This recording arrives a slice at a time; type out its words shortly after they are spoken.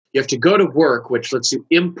You have to go to work, which lets you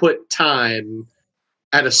input time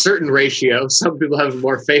at a certain ratio. Some people have a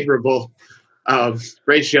more favorable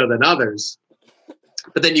ratio than others.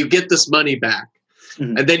 But then you get this money back.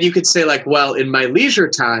 Mm-hmm. And then you could say, like, well, in my leisure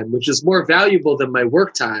time, which is more valuable than my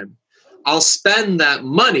work time, I'll spend that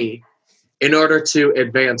money in order to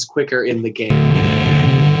advance quicker in the game.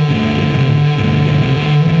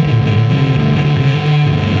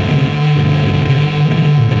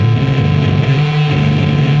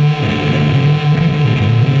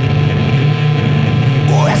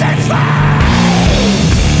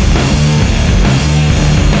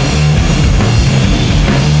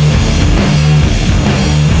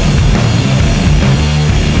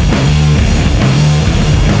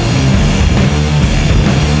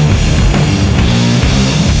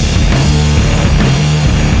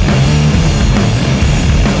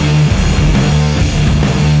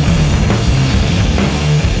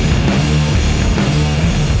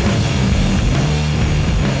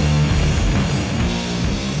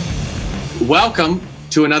 Welcome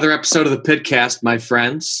to another episode of the Pitcast, my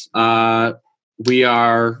friends. We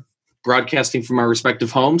are broadcasting from our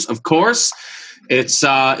respective homes. Of course,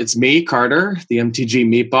 it's me, Carter, the MTG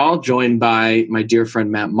Meatball, joined by my dear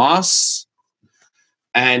friend Matt Moss.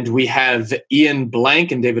 And we have Ian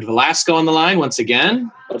Blank and David Velasco on the line once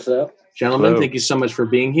again. What's up? Gentlemen, Hello. Thank you so much for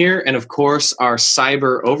being here. And of course, our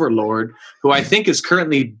cyber overlord, who I think is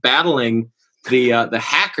currently battling the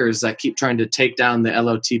hackers that keep trying to take down the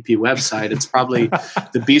LOTP website. It's probably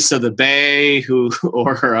the Beasts of the Bay,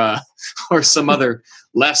 or some other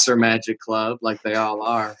lesser Magic club, like they all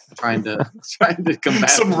are, trying to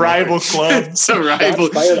combat some rival club. Some rival.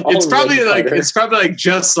 It's probably like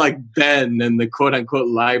just like Ben and the quote unquote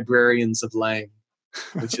Librarians of Lang,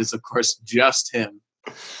 which is of course just him.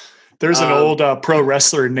 There's an old pro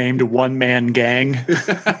wrestler named One Man Gang,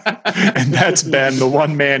 and that's Ben, the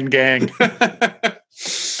One Man Gang.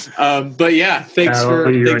 But yeah, thanks for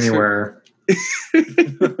anywhere.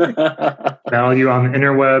 Battle you on the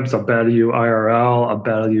interwebs. I'll battle you IRL. I'll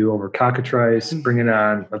battle you over cockatrice. Bring it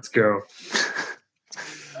on. Let's go.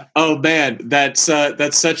 Oh man, that's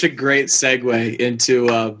such a great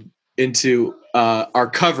segue into our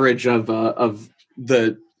coverage of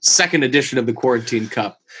the second edition of the Quarantine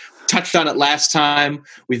Cup. Touched on it last time.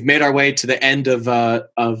 We've made our way to the end of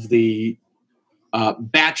the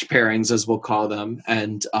batch pairings, as we'll call them,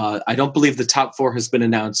 and I don't believe the top four has been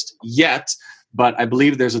announced yet, but I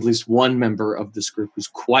believe there's at least one member of this group who's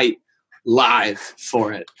quite live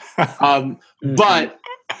for it. But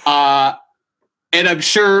and I'm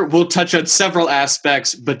sure we'll touch on several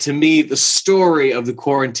aspects, but to me, the story of the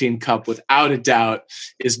Quarantine Cup, without a doubt,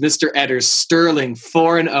 is Mr. Etter's sterling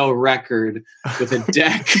 4-0 record with a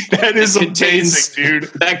deck that is amazing, dude.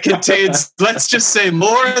 That contains, let's just say,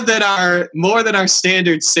 more than our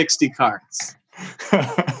standard 60 cards.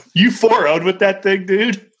 You 4-0'd with that thing,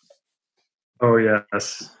 dude. Oh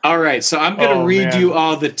yes. All right, so I'm going to read you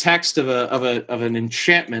all the text of an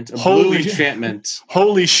enchantment, blue enchantment.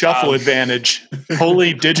 Holy shuffle advantage.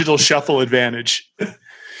 Holy digital shuffle advantage.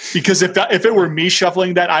 Because if it were me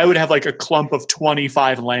shuffling that, I would have like a clump of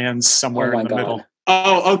 25 lands somewhere in the middle.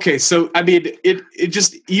 Oh, okay. So I mean, it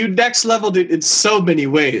just, you next leveled it in so many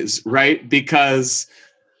ways, right? Because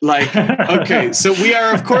like, okay, so we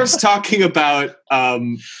are of course talking about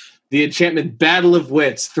the enchantment Battle of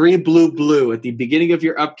Wits, 3 blue. At the beginning of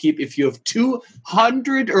your upkeep, if you have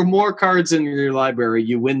 200 or more cards in your library,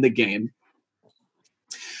 you win the game.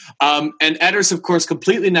 And Edders, of course,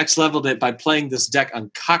 completely next leveled it by playing this deck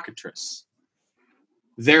on Cockatrice,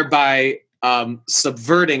 thereby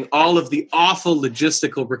subverting all of the awful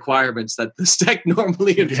logistical requirements that this deck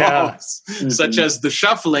normally involves, such as the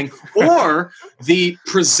shuffling or the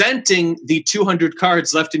presenting the 200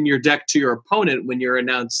 cards left in your deck to your opponent when you're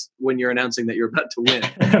announcing that you're about to win.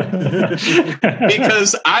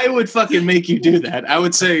 Because I would fucking make you do that. I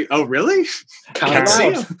would say, "Oh, really? Can I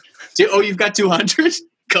see 'em? Oh, you've got 200?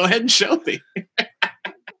 Go ahead and show me."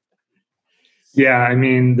 Yeah, I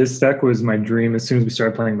mean, this deck was my dream. As soon as we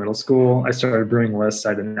started playing middle school, I started brewing lists.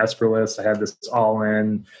 I did an Esper list. I had this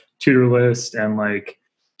all-in tutor list, and like,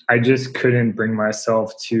 I just couldn't bring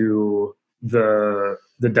myself to the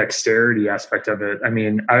dexterity aspect of it. I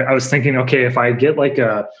mean, I was thinking, okay, if I get like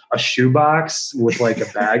a shoebox with like a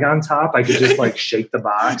bag on top, I could just like shake the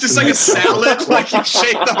box. Just like a salad, like you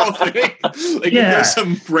shake the whole thing. Like there's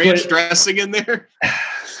some ranch dressing in there.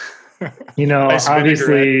 You know,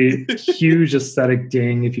 obviously, huge aesthetic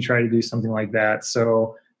ding if you try to do something like that.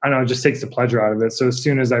 So I don't know, it just takes the pleasure out of it. So as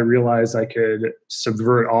soon as I realized I could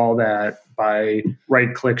subvert all that by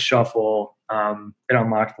right-click shuffle, it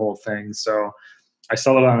unlocked the whole thing. So I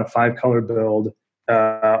settled on a 5-color build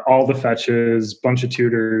all the fetches, bunch of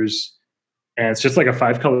tutors, and it's just like a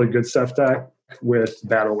 5-color good stuff deck with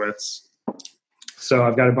battle wits. So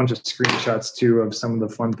I've got a bunch of screenshots too of some of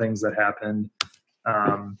the fun things that happened.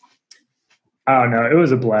 I don't know. It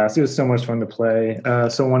was a blast. It was so much fun to play.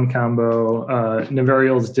 So one combo,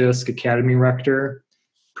 Navariel's Disc Academy Rector,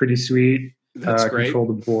 pretty sweet. That's great. Control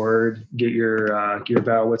the board, get your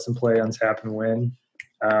battle wits in play, untap and win.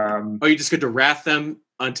 You just get to wrath them,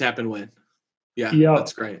 untap and win. Yeah, Yep.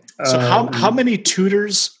 that's great. So how many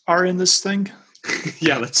tutors are in this thing?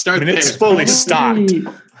 Yeah, let's start there. It's fully stocked.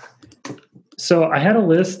 So I had a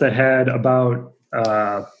list that had about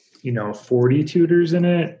 40 tutors in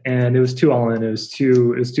it, and it was 2 all-in. It was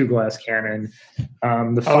two glass cannon.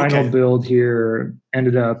 The final build here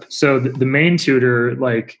ended up. So the main tutor,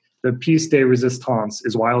 like the piece de resistance,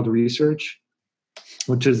 is Wild Research,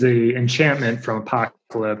 which is a enchantment from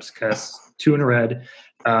Apocalypse. Costs 2 in a red.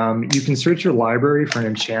 You can search your library for an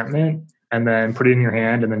enchantment and then put it in your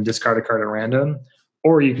hand and then discard a card at random.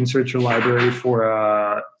 Or you can search your library for,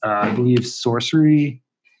 I believe, sorcery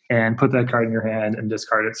and put that card in your hand and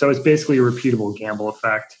discard it. So it's basically a repeatable gamble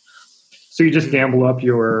effect. So you just gamble up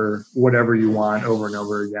your whatever you want over and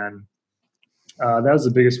over again. That was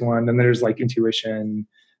the biggest one. Then there's like Intuition.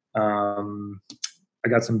 I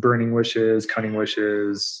got some Burning Wishes, Cunning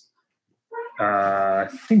Wishes. I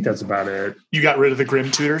think that's about it. You got rid of the Grim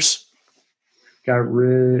tutors? Got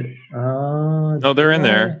rid. No, they're in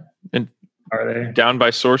there. Are they? Down by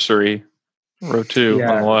sorcery, row 2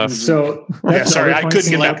 on the left. So sorry, I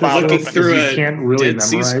couldn't get that file looking open. through you can't really Dead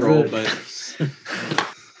Sea memorize Scroll, it. but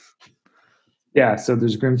Yeah, so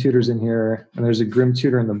there's Grim Tutors in here, and there's a Grim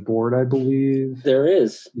Tutor on the board, I believe. There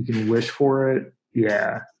is. You can wish for it.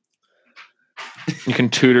 Yeah. You can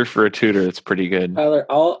tutor for a tutor. It's pretty good. Tyler,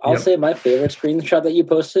 I'll say my favorite screenshot that you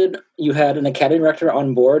posted. You had an Academy Rector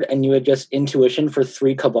on board, and you had just Intuition for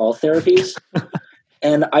 3 Cabal therapies.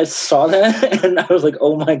 And I saw that, and I was like,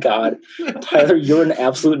 "Oh my god, Tyler, you're an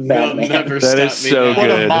absolute madman." That is so What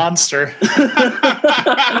good. a monster.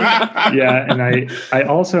 Yeah, and I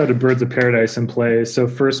also had a Birds of Paradise in play. So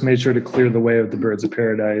first made sure to clear the way of the Birds of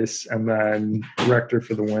Paradise, and then Rector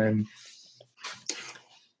for the win.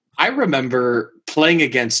 I remember playing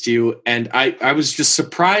against you, and I was just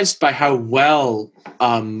surprised by how well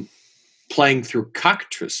playing through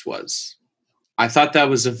Cockatrice was. I thought that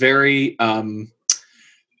was a very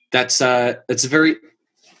that's a very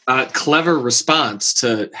clever response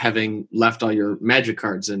to having left all your Magic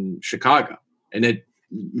cards in Chicago, and I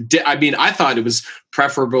thought it was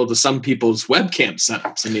preferable to some people's webcam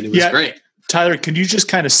setups. I mean, it was great. Tyler, can you just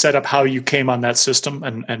kind of set up how you came on that system?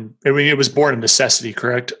 And I mean, it was born of necessity,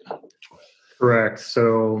 correct? Correct.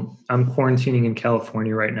 So I'm quarantining in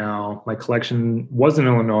California right now. My collection was in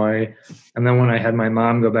Illinois. And then when I had my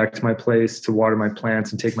mom go back to my place to water my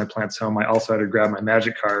plants and take my plants home, I also had to grab my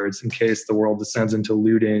Magic cards in case the world descends into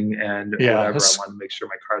looting and whatever. I wanted to make sure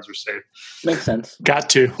my cards were safe. Makes sense. Got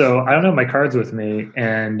to. So I don't have my cards with me.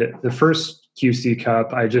 And the first QC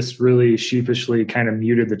Cup, I just really sheepishly kind of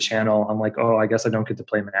muted the channel. I'm like, oh, I guess I don't get to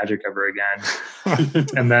play Magic ever again.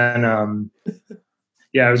 And then...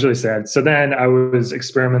 yeah, it was really sad. So then I was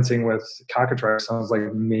experimenting with Cockatrice. I was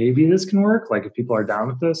like, maybe this can work, like if people are down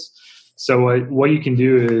with this. So what you can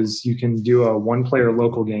do is you can do a 1-player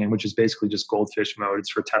local game, which is basically just Goldfish mode. It's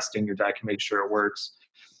for testing your deck and make sure it works.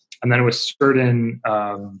 And then with certain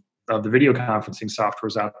of the video conferencing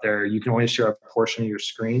softwares out there, you can only share a portion of your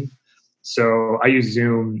screen. So I use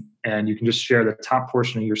Zoom, and you can just share the top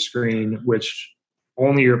portion of your screen, which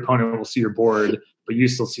only your opponent will see your board, but you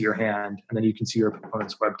still see your hand, and then you can see your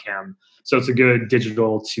opponent's webcam. So it's a good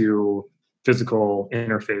digital to physical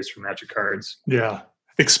interface for Magic cards. Yeah.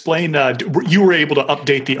 Explain, you were able to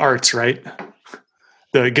update the arts, right?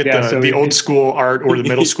 The old school art or the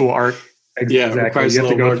middle school art. Exactly. You have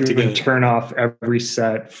to go through and turn off every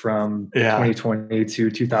set from 2020 to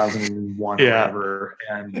 2001 or whatever,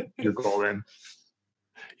 and you're golden.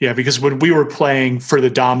 Yeah, because when we were playing for the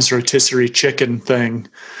Dom's Rotisserie Chicken thing,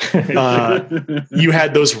 you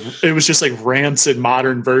had those, it was just like rancid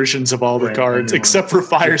modern versions of all the cards, except for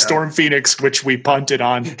Firestorm Phoenix, which we punted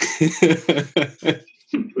on.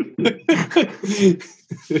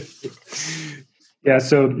 Yeah,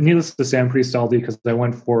 so needless to say, I'm pretty salty because I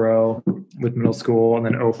went 4-0 with middle school and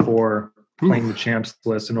then 0-4 playing the champs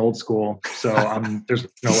list in old school. So there's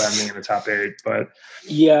no way I'm in the top 8. But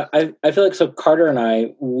yeah, I feel like so Carter and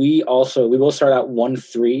I, we both start out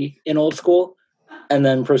 1-3 in old school and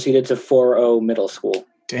then proceeded to 4-0 middle school.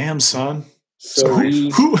 Damn, son. So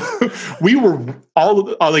we were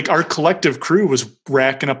all like our collective crew was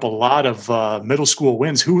racking up a lot of middle school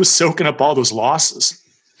wins. Who was soaking up all those losses?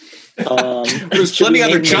 There's should plenty we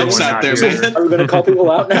other name chumps names? out there, Are we man. Are we going to call people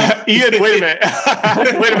out now? Ian, wait a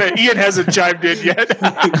minute. Wait a minute. Ian hasn't chimed in yet.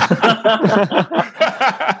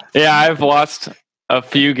 Yeah, I've lost a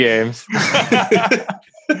few games.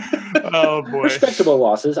 Oh boy. Respectable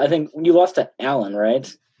losses. I think you lost to Alan,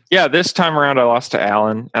 right? Yeah, this time around I lost to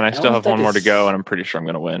Alan, and I still Alan's have one deck more to is- go, and I'm pretty sure I'm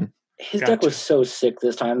going to win. His deck Gotcha. was so sick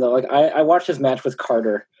this time, though. Like I watched his match with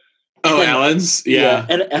Carter. Oh, Alan's? Yeah.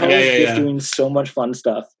 and Alan Yeah, was yeah, just yeah. doing so much fun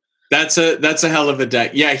stuff. That's a hell of a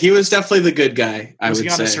deck. Yeah, he was definitely the good guy, I Was would he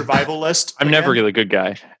on say. a survival list? I'm again? never really a good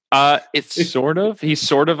guy. It's he's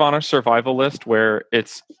sort of on a survival list where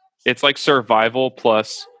it's like survival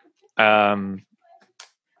plus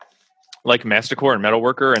like Masticore and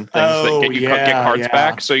Metalworker and things that get you get cards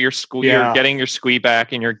back. So you're getting your squee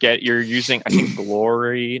back, and you're using, I think,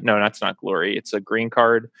 Glory. No, that's not Glory. It's a green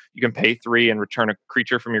card. You can pay 3 and return a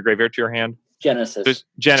creature from your graveyard to your hand. Genesis. There's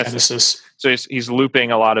Genesis. So he's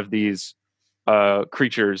looping a lot of these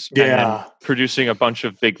creatures and then producing a bunch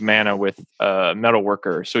of big mana with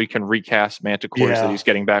Metalworker, so he can recast Manticores that he's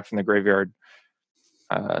getting back from the graveyard.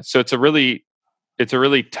 So it's a really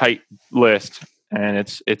tight list, and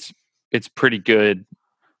it's pretty good,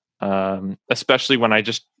 especially when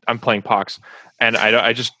I'm playing Pox, and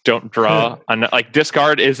I just don't draw. Like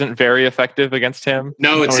discard isn't very effective against him.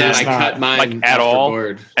 No, it's No, not. it's I not. cut mine Like, at off the all.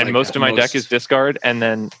 board. And Like, most of my most. deck is discard, and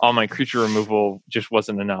then all my creature removal just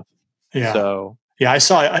wasn't enough. Yeah. So Yeah, I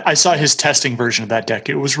saw his testing version of that deck.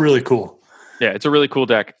 It was really cool. yeah, it's a really cool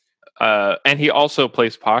deck. And he also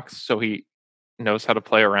plays Pox, so he knows how to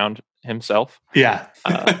play around himself, Yeah.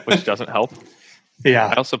 which doesn't help. Yeah.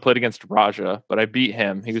 I also played against Raja, but I beat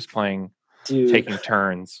him. He was playing Dude. taking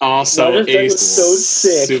turns. Also Raja's deck a was so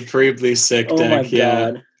sick. supremely sick Oh deck. my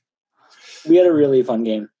Yeah. god. We had a really fun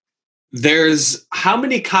game. There's how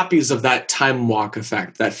many copies of that Time Walk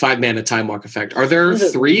effect, that 5-mana Time Walk effect? Are there Is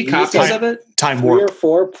it 3 copies like of it? Time 3 or warp.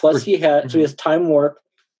 4, plus he has Time Warp.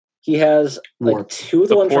 He has like Warp. 2 of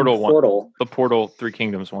The the ones Portal from one. Portal. The Portal 3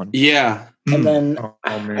 Kingdoms one. Yeah. And then Oh,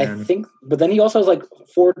 I man. think, but then he also has like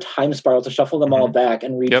 4 Time Spirals to shuffle them all back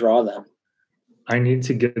and redraw them. I need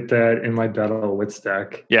to get that in my Battle Wits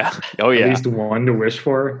deck. Yeah. Oh At yeah. least one to wish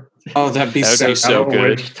for. Oh, that'd be That would so be so Battle good.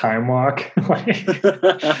 Witch Time Walk. Like,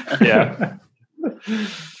 Yeah.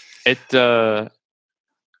 It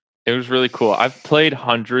was really cool. I've played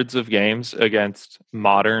hundreds of games against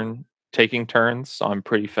modern taking turns, so I'm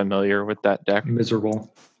pretty familiar with that deck.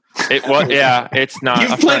 Miserable. It's not.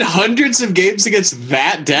 You've played hundreds of games against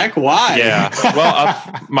that deck? Why? Yeah.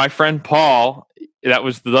 Well, my friend Paul, that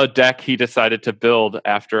was the deck he decided to build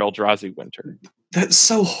after Eldrazi Winter. That's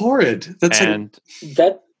so horrid. That's like, And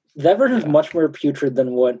that version is much more putrid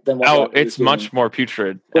than what oh, Rocket was it's doing. much more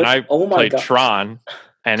putrid. But- and I oh my played God. Tron,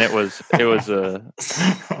 and it was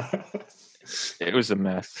a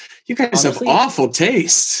mess. you guys Honestly, have awful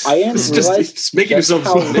taste. I am It's realized just making just yourself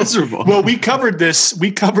so how- miserable. Well, we covered this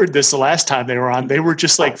the last time they were on. They were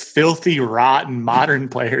just like filthy, rotten modern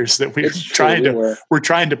players that we were It's true, trying we to were. we're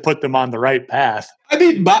trying to put them on the right path. I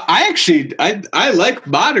mean, I like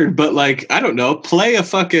modern, but like, I don't know, play a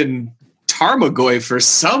fucking Tarmogoyf for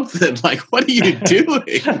something. Like, what are you doing?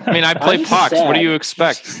 I mean, I play I'm Pox. What do sad. you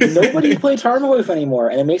expect? Nobody plays Tarmogoyf anymore,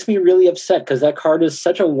 and it makes me really upset because that card is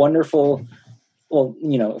such a wonderful. Well,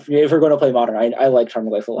 you know, if we're going to play modern, I like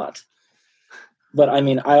Tarmogoyf a lot. But I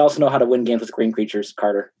mean, I also know how to win games with green creatures,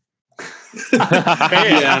 Carter.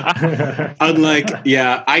 Yeah. Unlike,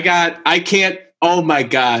 I can't. Oh my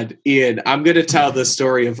God, Ian, I'm going to tell the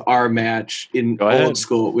story of our match in Go ahead. old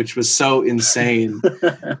school, which was so insane.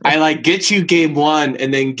 I like get you game 1,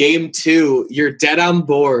 and then game 2, you're dead on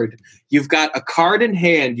board. You've got a card in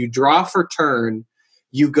hand. You draw for turn.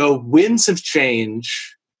 You go Winds of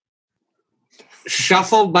Change.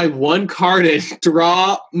 Shuffle my 1 card and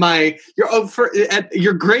draw my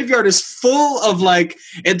your graveyard is full of like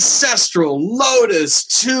Ancestral, Lotus,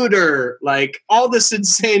 Tutor, like all this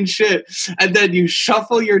insane shit, and then you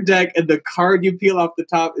shuffle your deck and the card you peel off the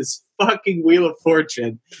top is fucking Wheel of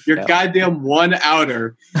Fortune, your Yeah. goddamn 1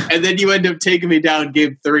 outer, and then you end up taking me down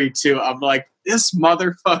game 3 too. I'm like, this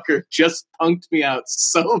motherfucker just punked me out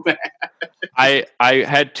so bad. I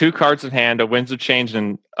had 2 cards in hand, a Winds of Change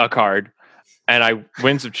and a card, and I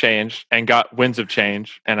Winds of Change and got Winds of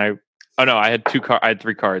Change, and I had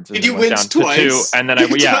 3 cards. And Did you went wince down to 2, twice? and then I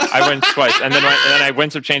went twice, and then I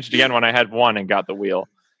Winds of Changed again when I had 1 and got the wheel,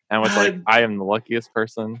 and was like, I am the luckiest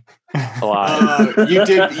person alive. You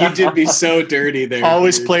did me so dirty there.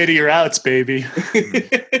 Always dude. play to your outs, baby.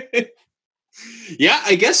 Yeah,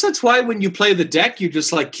 I guess that's why when you play the deck, you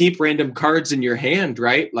just like keep random cards in your hand,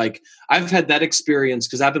 right? Like I've had that experience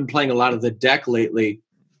because I've been playing a lot of the deck lately.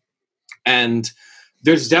 And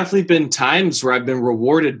there's definitely been times where I've been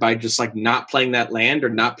rewarded by just like not playing that land or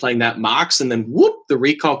not playing that Mox, and then whoop, the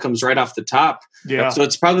recall comes right off the top. Yeah. So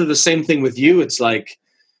it's probably the same thing with you. It's like,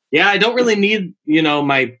 yeah, I don't really need,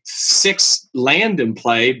 my 6 land in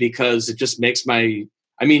play because it just makes my.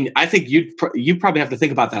 I mean, I think you probably have to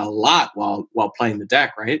think about that a lot while playing the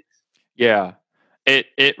deck, right? Yeah,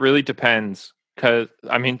 it really depends, because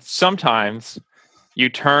I mean, sometimes you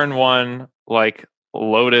turn one like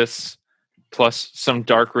Lotus plus some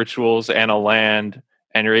Dark Rituals and a land,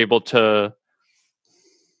 and you're able to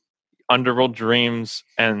Underworld Dreams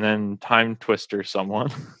and then Time Twister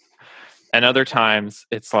someone. And other times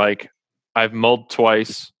it's like, I've mulled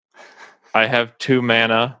twice, I have 2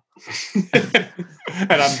 mana,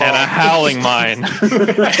 and a Howling Mine.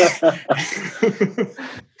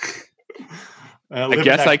 I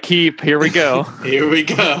guess I keep. Here we go. Here we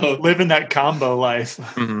go. Living that combo life.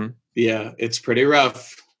 Mm-hmm. Yeah, it's pretty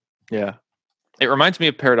rough. Yeah. It reminds me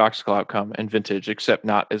of Paradoxical Outcome and Vintage, except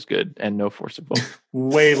not as good and no Force of Will.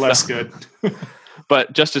 Way less good.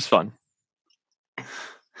 But just as fun.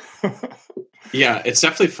 Yeah, it's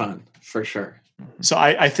definitely fun, for sure. So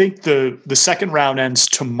I think the second round ends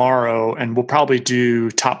tomorrow, and we'll probably do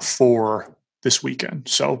top 4 this weekend.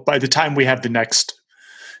 So by the time we have the next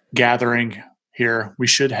gathering here, we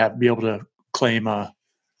should be able to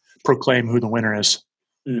proclaim who the winner is.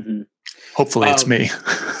 Mm-hmm. Hopefully it's me.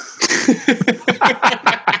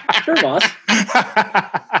 Sure, Moss.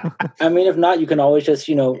 I mean, if not, you can always just,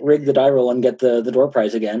 rig the die roll and get the door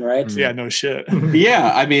prize again, right? Yeah, no shit.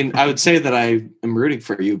 Yeah, I mean, I would say that I am rooting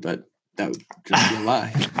for you, but that would just be a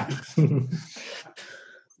lie.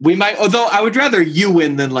 We might, although I would rather you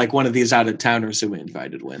win than like one of these out of towners who we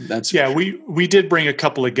invited win. That's sure. We did bring a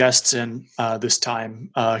couple of guests in this time.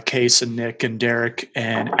 Case and Nick and Derek,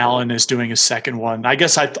 and Alan is doing a second one. I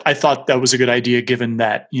guess I thought that was a good idea, given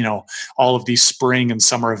that all of these spring and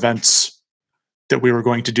summer events that we were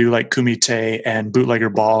going to do, like Kumite and Bootlegger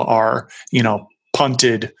Ball, are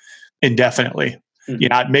punted indefinitely. Mm-hmm.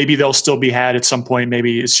 Yeah, maybe they'll still be had at some point.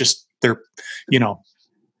 Maybe it's just they're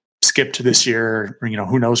skipped this year, or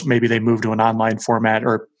who knows, maybe they move to an online format,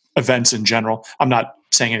 or events in general. I'm not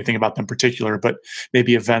saying anything about them in particular, but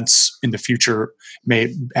maybe events in the future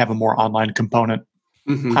may have a more online component.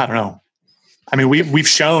 Mm-hmm. I don't know. I mean, we've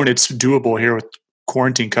shown it's doable here with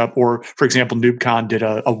Quarantine Cup, or for example, NoobCon did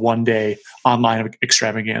a 1-day online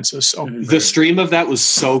extravaganza. So the stream of that was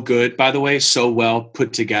so good, by the way, so well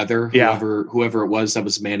put together. Yeah. Whoever it was that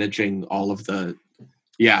was managing all of the.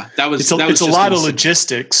 Yeah, it's a lot of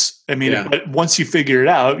logistics. I mean, but once you figure it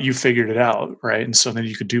out, you figured it out, right? And so then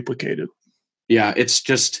you could duplicate it. Yeah, it's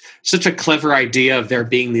just such a clever idea of there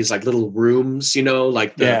being these like little rooms,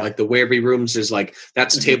 like the Werribee rooms. Is like,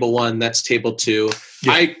 that's table 1, that's table 2.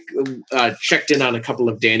 Yeah. I checked in on a couple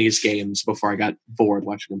of Danny's games before I got bored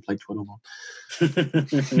watching him play Twiddle.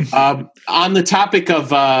 On the topic of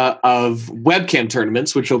webcam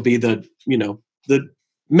tournaments, which will be the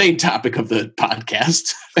main topic of the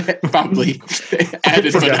podcast, probably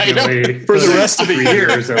added for the rest of the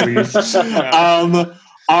years at least.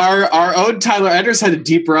 Our own Tyler Enders had a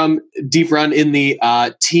deep run in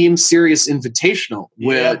the Team Serious Invitational,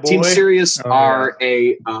 where Team Serious are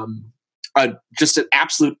just an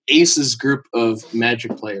absolute aces group of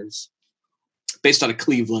Magic players based out of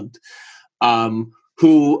Cleveland,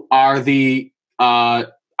 who are the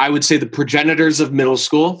I would say the progenitors of middle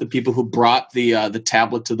school, the people who brought the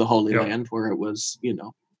tablet to the Holy Land, where it was,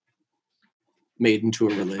 made into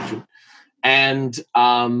a religion. And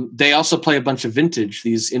they also play a bunch of Vintage.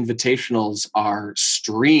 These invitationals are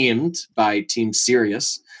streamed by Team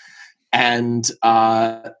Serious, and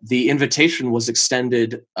the invitation was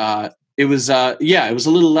extended. It was a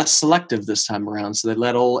little less selective this time around, so they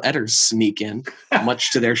let old Edders sneak in,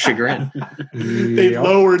 much to their chagrin. They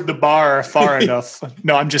lowered the bar far enough.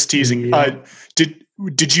 No, I'm just teasing. Yeah.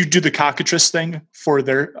 Did you do the cockatrice thing for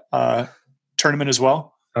their tournament as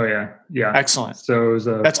well? Oh yeah. Excellent. So it was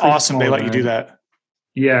that's awesome. They let you do that.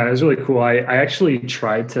 Yeah, it was really cool. I actually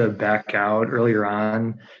tried to back out earlier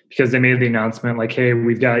on because they made the announcement like, hey,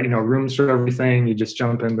 we've got rooms for everything. You just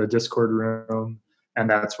jump in the Discord room, and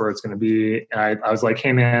that's where it's going to be. And I was like,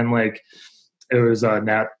 hey man, like it was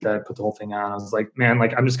Nat that put the whole thing on. I was like, man,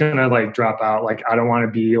 like I'm just gonna like drop out. Like I don't want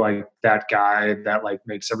to be like that guy that like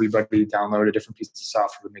makes everybody download a different piece of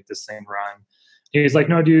software to make this thing run. He's like,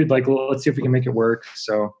 no, dude, like, let's see if we can make it work.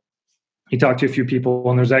 So he talked to a few people,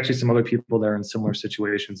 and there's actually some other people there in similar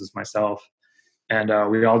situations as myself. And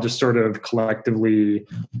we all just sort of collectively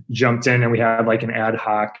jumped in, and we had like an ad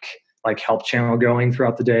hoc like help channel going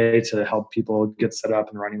throughout the day to help people get set up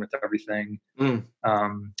and running with everything.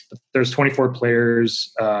 There's 24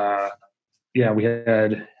 players. we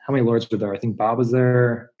had, how many lords were there? I think Bob was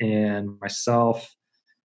there, and myself,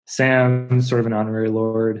 Sam, sort of an honorary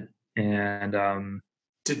lord, and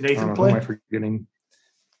did Nathan play? Who am I forgetting?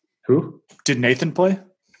 Who? Did Nathan play?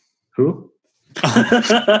 Who?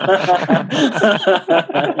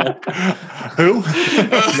 Who? No.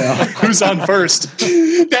 Who's on first?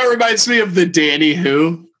 That reminds me of the Danny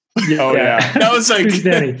Who. Oh yeah, that was like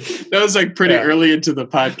Danny. That was like pretty early into the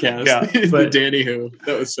podcast. Yeah, the Danny Who.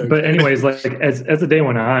 That was so. But anyways, like as the day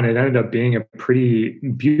went on, it ended up being a pretty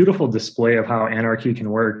beautiful display of how anarchy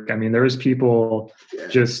can work. I mean, there was people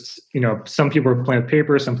just, some people were playing with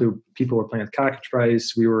paper, some people were playing with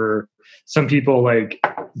cockatrice. Some people, like,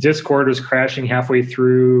 Discord was crashing halfway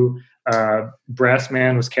through.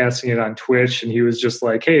 Brassman was casting it on Twitch, and he was just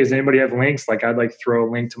like, hey, does anybody have links? Like, I'd like throw a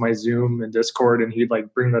link to my Zoom and Discord, and he'd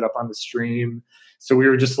like bring that up on the stream. So we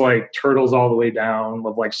were just like turtles all the way down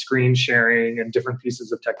of like screen sharing and different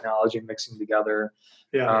pieces of technology mixing together.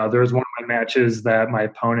 There was one of my matches that my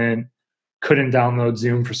opponent couldn't download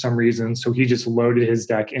Zoom for some reason, so he just loaded his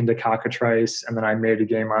deck into Cockatrice, and then I made a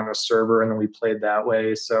game on the server, and then we played that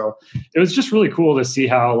way. So it was just really cool to see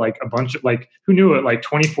how, like, a bunch of, like, who knew it, like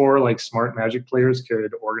 24 like smart Magic players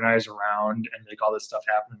could organize around and make all this stuff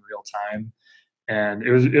happen in real time. And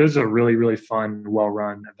it was a really, really fun,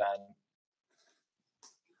 well-run event.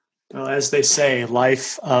 Well, as they say,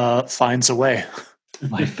 life finds a way.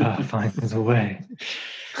 Life finds a way.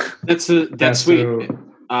 That's sweet.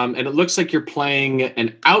 And it looks like you're playing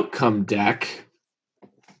an outcome deck.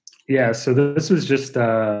 Yeah, so this was just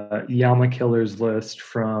Yama Killer's list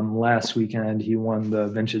from last weekend. He won the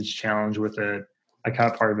Vintage Challenge with it. I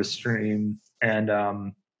caught part of his stream,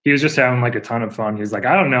 and he was just having like a ton of fun. He was like,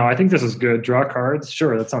 I don't know, I think this is good. Draw cards?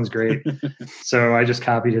 Sure, that sounds great. So I just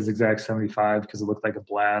copied his exact 75 because it looked like a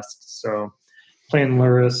blast. So playing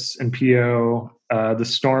Lurrus and PO. The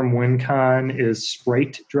Storm WinCon is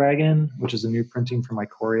Sprite Dragon, which is a new printing from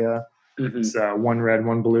Ikoria. Mm-hmm. It's 1 red,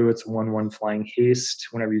 1 blue. It's a 1/1 flying haste.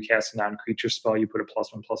 Whenever you cast a non-creature spell, you put a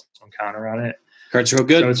 +1/+1 counter on it. Card's real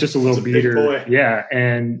good. So it's just a little beater. Yeah,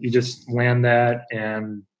 and you just land that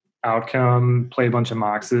and outcome, play a bunch of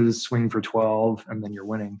Moxes, swing for 12, and then you're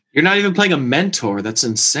winning. You're not even playing a Mentor. That's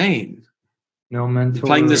insane. No Mentor. You're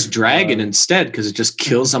playing this dragon instead because it just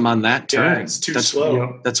kills them on that turn. Yeah, it's too slow.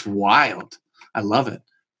 Yep. That's wild. I love it.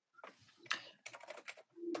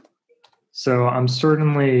 So I'm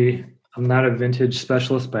not a vintage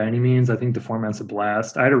specialist by any means. I think the format's a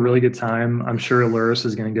blast. I had a really good time. I'm sure Lurrus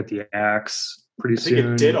is going to get the axe pretty soon. I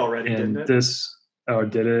think it did already, didn't it? Did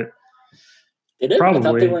it? Did it? Probably. I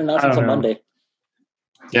thought they were announced until Monday.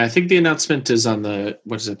 Yeah, I think the announcement is on the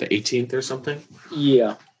 18th or something?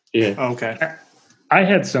 Yeah. Yeah. Oh, okay. I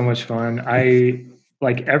had so much fun.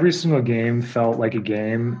 Like every single game felt like a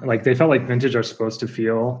game. Like they felt like Vintage are supposed to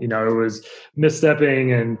feel. It was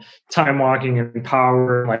misstepping and time walking and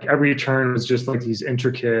power. Like every turn was just like these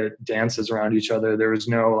intricate dances around each other. There was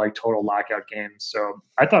no like total lockout game. So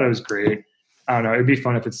I thought it was great. I don't know. It'd be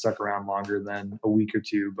fun if it stuck around longer than a week or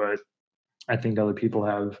two, but I think other people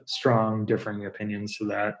have strong differing opinions to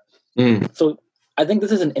that. Mm. So I think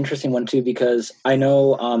this is an interesting one too, because I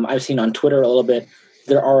know I've seen on Twitter a little bit,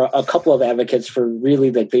 there are a couple of advocates for really,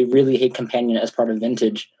 like, they really hate Companion as part of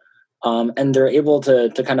Vintage. And they're able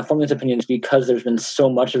to kind of form these opinions because there's been so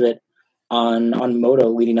much of it on Moto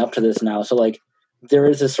leading up to this now. So like there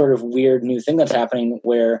is this sort of weird new thing that's happening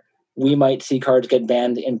where we might see cards get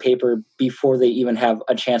banned in paper before they even have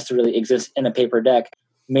a chance to really exist in a paper deck,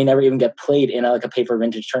 may never even get played in a paper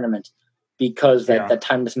Vintage tournament because that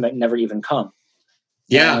time just might never even come.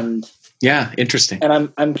 Yeah. Yeah, interesting.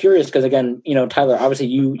 And I'm curious because, again, Tyler, obviously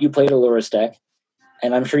you played a Lurrus deck,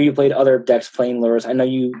 and I'm sure you played other decks playing Lurrus. I know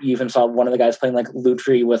you even saw one of the guys playing like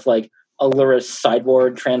Lutri with like a Lurrus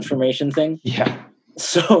sideboard transformation thing. Yeah.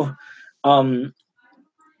 So,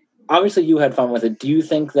 obviously you had fun with it. Do you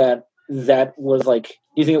think that was like? Do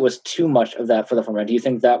you think it was too much of that for the format? Do you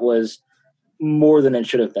think that was more than it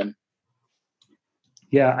should have been?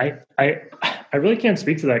 Yeah, I really can't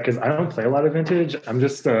speak to that because I don't play a lot of Vintage. I'm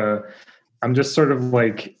just sort of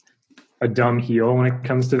like a dumb heel when it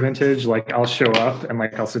comes to Vintage. Like I'll show up and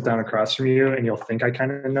like I'll sit down across from you and you'll think I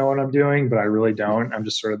kind of know what I'm doing, but I really don't. I'm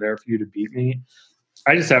just sort of there for you to beat me.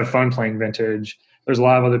 I just have fun playing Vintage. There's a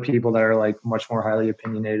lot of other people that are like much more highly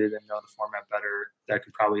opinionated and know the format better that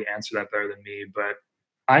could probably answer that better than me. But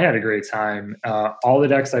I had a great time. All the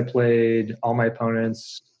decks I played, all my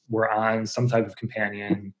opponents were on some type of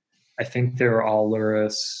Companion. I think they were all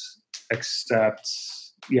Lurrus, except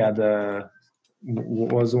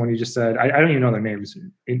what was the one you just said? I don't even know their names.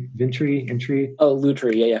 Intri? Oh,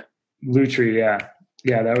 Lutri, yeah. Lutri, yeah.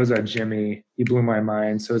 Yeah, that was Jimmy. He blew my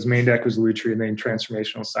mind. So his main deck was Lutri and then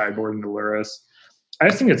transformational sideboard into Lurrus. I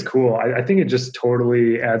just think it's cool. I think it just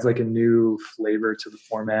totally adds like a new flavor to the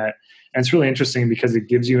format. And it's really interesting because it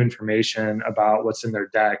gives you information about what's in their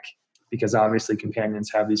deck, because obviously companions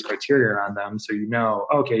have these criteria on them. So you know,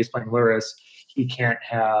 okay, he's playing Lurrus. He can't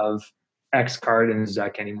have X card in his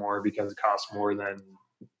deck anymore because it costs more than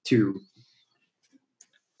 2.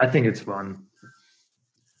 I think it's fun.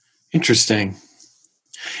 Interesting.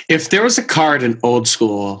 If there was a card in Old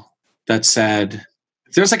School that said,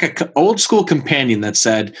 if there's like an old school companion that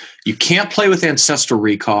said, you can't play with Ancestral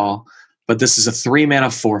Recall, but this is a 3-mana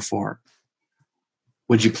 4/4,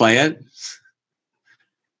 would you play it?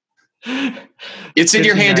 It's in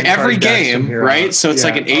your hand every game, right? So it's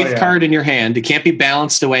like an 8th card in your hand. It can't be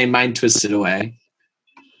balanced away, mind twisted away.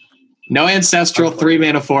 No Ancestral,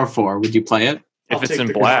 3-mana 4/4. Would you play it? If it's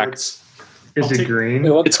in black. Is it green?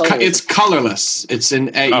 It's colorless. It's in.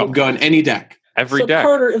 You can go in any deck. Every deck.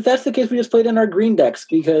 Carter, if that's the case, we just played in our green decks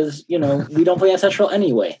because, we don't play Ancestral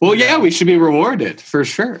anyway. Well, yeah, we should be rewarded for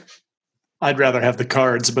sure. I'd rather have the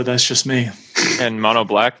cards, but that's just me. And mono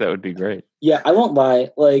black, that would be great. Yeah, I won't lie.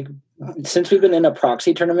 Like, since we've been in a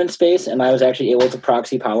proxy tournament space and I was actually able to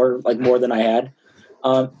proxy power like more than I had,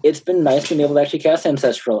 it's been nice being able to actually cast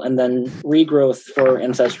Ancestral and then Regrowth for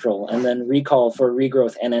Ancestral and then Recall for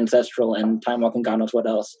Regrowth and Ancestral and Time Walk and God knows what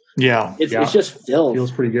else. Yeah. It's just filth. Feels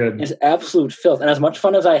pretty good. It's absolute filth. And as much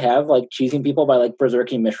fun as I have, like, cheesing people by, like,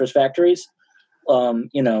 berserking Mishra's factories,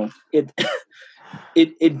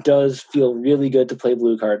 it does feel really good to play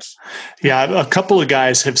blue cards. Yeah, a couple of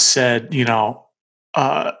guys have said,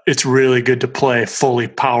 it's really good to play fully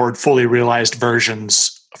powered, fully realized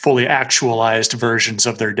versions, fully actualized versions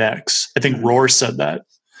of their decks. I think Roar said that.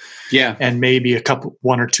 Yeah. And maybe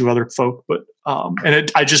one or two other folk. But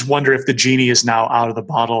I just wonder if the genie is now out of the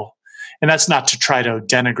bottle. And that's not to try to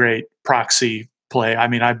denigrate proxy play. I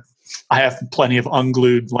mean, I have plenty of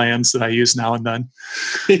unglued lands that I use now and then.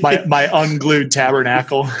 My unglued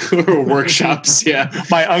tabernacle workshops, yeah.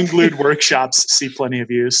 My unglued workshops see plenty of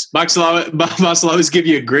use. Max will always give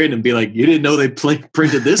you a grin and be like, "You didn't know they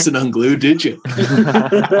printed this in unglued, did you?"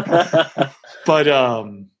 But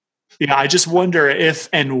I just wonder if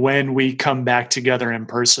and when we come back together in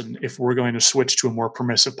person, if we're going to switch to a more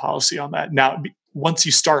permissive policy on that. Now, once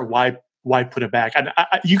you start, why put it back?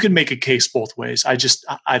 You can make a case both ways.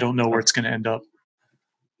 I don't know where it's going to end up.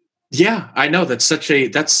 Yeah, I know that's such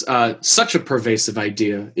a pervasive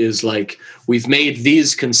idea. Is like we've made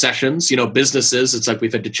these concessions. Businesses. It's like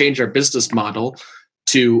we've had to change our business model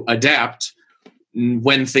to adapt.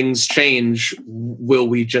 When things change, will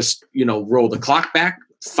we just roll the clock back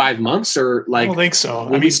 5 months or like? I don't think so.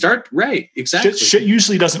 When we start, right? Exactly. Shit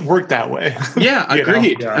usually doesn't work that way. Yeah,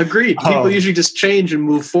 agreed. Yeah. Agreed. People usually just change and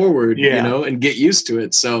move forward, Yeah. and get used to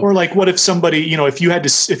it. So, or like, what if somebody, if you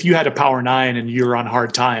had a power 9 and you're on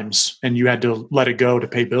hard times and you had to let it go to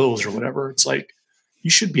pay bills or whatever, it's like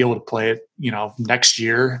you should be able to play it, next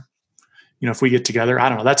year. If we get together, I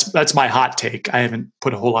don't know. That's my hot take. I haven't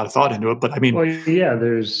put a whole lot of thought into it, but I mean, well, yeah,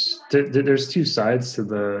 there's two sides to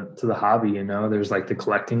the hobby. There's like the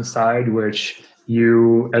collecting side, which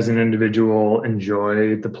you as an individual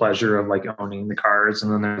enjoy the pleasure of like owning the cards,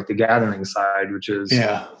 and then there's the gathering side, which is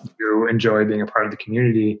you enjoy being a part of the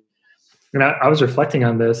community. And I was reflecting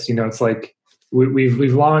on this. It's like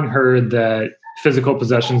we've long heard that physical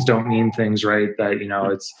possessions don't mean things, right? That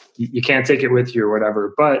it's you can't take it with you or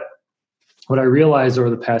whatever, but what I realized over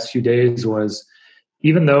the past few days was,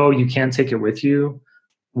 even though you can't take it with you,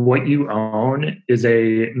 what you own is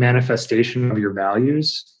a manifestation of your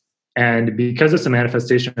values. And because it's a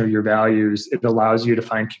manifestation of your values, it allows you to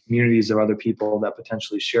find communities of other people that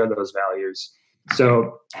potentially share those values.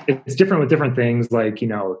 So it's different with different things. Like, you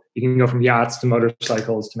can go from yachts to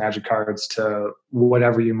motorcycles to magic cards to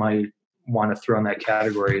whatever you might want to throw in that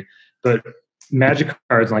category. But magic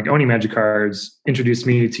cards, like owning magic cards, introduced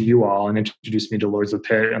me to you all and introduced me to Lords of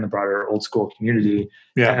Pit and the broader old school community.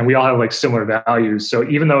 Yeah. And we all have like similar values. So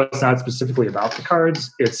even though it's not specifically about the cards,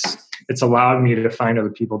 it's allowed me to find other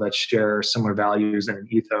people that share similar values and an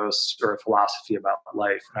ethos or a philosophy about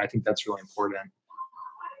life. And I think that's really important.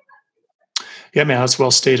 Yeah, man, that's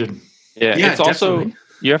well stated. Yeah, it's definitely. Also,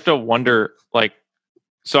 you have to wonder, like,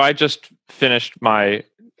 so I just finished my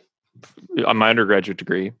undergraduate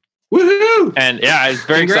degree. Woohoo! And yeah, it's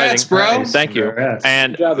very Congrats, exciting. bro. Thank you. Congrats.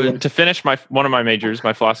 And Good job, Ian. to finish one of my majors,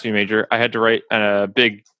 my philosophy major, I had to write a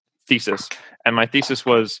big thesis, and my thesis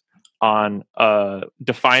was on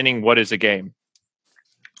defining what is a game,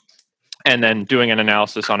 and then doing an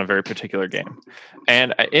analysis on a very particular game.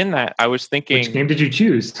 And in that, I was thinking, Which game did you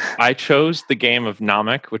choose? I chose the game of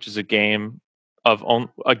Namek, which is a game of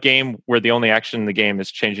a game where the only action in the game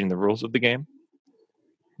is changing the rules of the game.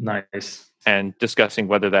 Nice. And discussing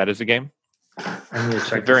whether that is a game. I need to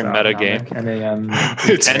check a very meta game.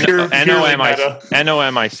 It's purely meta.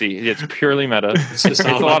 NOMIC. It's purely meta. It's just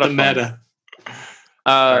all about the meta.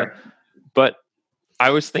 But I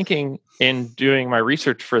was thinking in doing my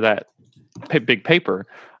research for that big paper,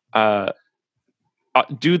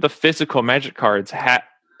 do the physical Magic cards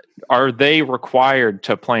are they required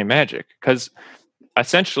to play Magic? Because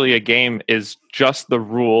essentially a game is just the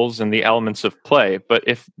rules and the elements of play. But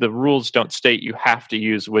if the rules don't state you have to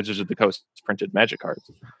use Wizards of the Coast printed Magic cards,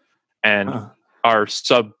 and our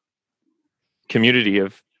sub community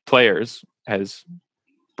of players has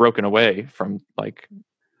broken away from like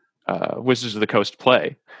Wizards of the Coast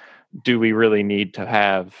play, do we really need to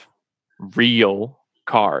have real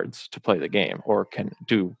cards to play the game, or can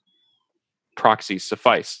do proxies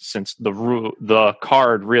suffice, since the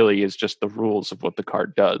card really is just the rules of what the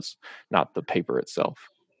card does, not the paper itself?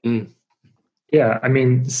 Yeah, I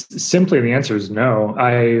mean, simply the answer is no.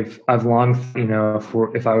 I've long,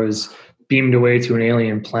 if I was beamed away to an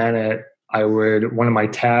alien planet, one of my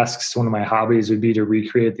tasks, one of my hobbies would be to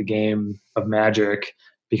recreate the game of Magic,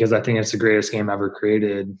 because I think it's the greatest game ever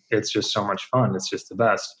created. It's just so much fun. It's just the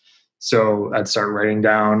best. So I'd start writing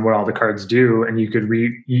down what all the cards do, and you could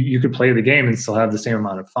play the game and still have the same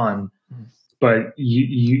amount of fun. But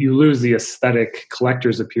you lose the aesthetic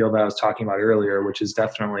collector's appeal that I was talking about earlier, which is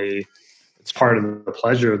definitely, it's part of the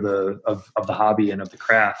pleasure of the hobby and of the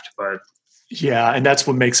craft. But yeah, and that's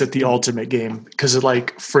what makes it the ultimate game, because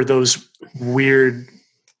like for those weird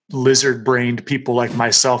lizard-brained people like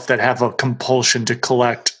myself that have a compulsion to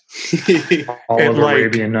collect all of the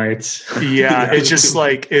Arabian Nights. Yeah, it just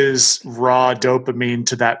like is raw dopamine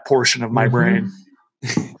to that portion of my brain.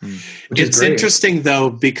 It's interesting though,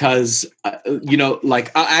 because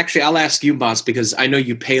I'll ask you, Boss, because I know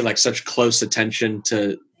you pay like such close attention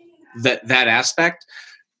to that aspect.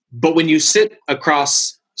 But when you sit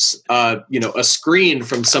across a screen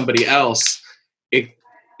from somebody else, it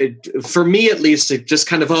for me at least, it just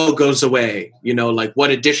kind of goes away. Like what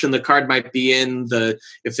edition the card might be in,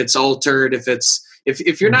 if it's altered,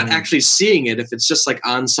 if you're not actually seeing it, if it's just like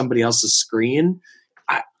on somebody else's screen,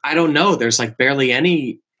 I don't know. There's like barely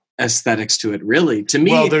any aesthetics to it, really. To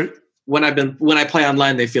me, when I play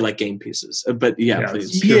online, they feel like game pieces. But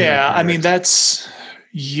please. Yeah, I mean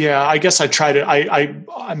I guess I try to.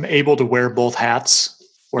 I'm able to wear both hats.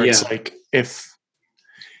 Where it's like if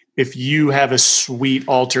you have a sweet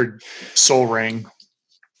altered Soul Ring,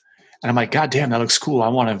 and I'm like, God damn, that looks cool. I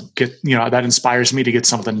want to get, that inspires me to get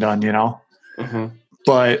something done,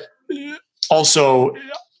 But also,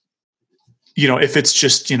 if it's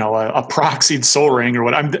just, a proxied Soul Ring or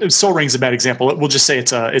what, Soul Ring's a bad example. We'll just say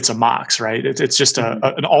it's a Mox, right? It's just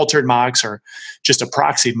an altered Mox or just a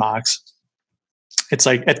proxied Mox. It's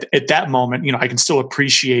like at that moment, I can still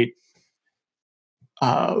appreciate,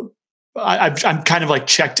 I'm kind of like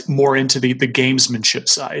checked more into the gamesmanship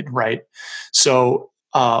side, right? So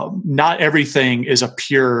not everything is a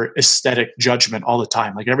pure aesthetic judgment all the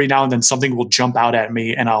time. Like every now and then something will jump out at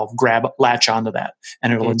me and I'll latch onto that,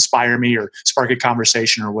 and it'll inspire me or spark a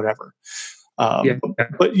conversation or whatever. But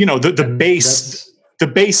the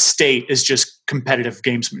base state is just competitive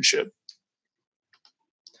gamesmanship.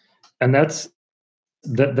 And that's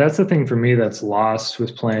the thing for me that's lost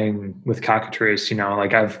with playing with Cockatrice.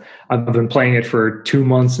 Like I've been playing it for 2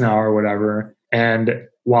 months now or whatever, and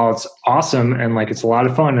while it's awesome and like it's a lot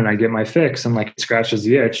of fun and I get my fix and like it scratches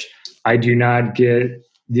the itch, I do not get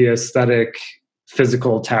the aesthetic,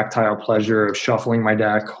 physical, tactile pleasure of shuffling my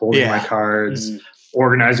deck, holding my cards,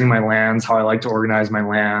 organizing my lands how I like to organize my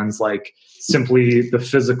lands. Like simply the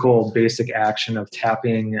physical basic action of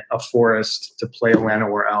tapping a forest to play a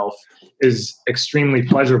Llanowar Elf is extremely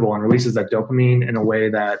pleasurable and releases that dopamine in a way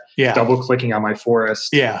that double clicking on my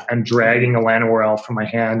forest and dragging a Llanowar Elf from my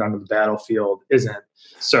hand onto the battlefield isn't.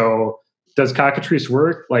 So does Cockatrice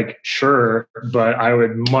work? Like, sure, but I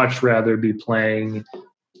would much rather be playing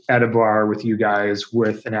at a bar with you guys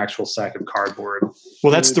with an actual sack of cardboard.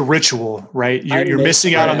 Well, that's the ritual, right? You're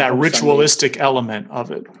missing out on that ritualistic element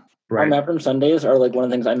of it. Right. Our Map Room Sundays are like one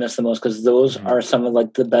of the things I miss the most, because those are some of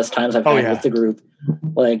like the best times I've had with the group.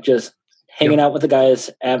 Like just hanging out with the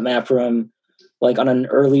guys at Map Room, like on an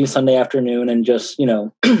early Sunday afternoon, and just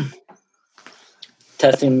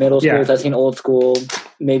testing middle school, testing old school.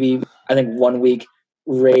 Maybe I think 1 week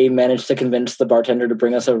Ray managed to convince the bartender to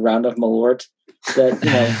bring us a round of Malort.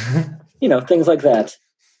 That things like that.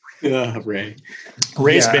 Yeah,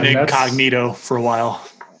 Ray's been incognito for a while.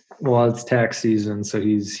 Well, it's tax season, so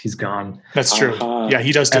he's gone. That's true. Yeah,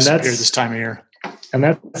 he does disappear this time of year. And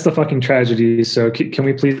that's the fucking tragedy. So can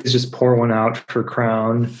we please just pour one out for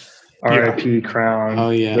Crown? R.I.P. Crown. Oh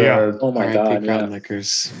yeah. Oh my God. Crown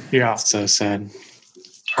Liquors. Yeah. So sad.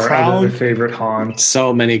 Our Crown, other favorite haunt.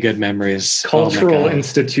 So many good memories. Cultural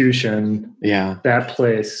institution. Yeah. That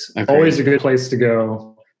place. Agreed. Always a good place to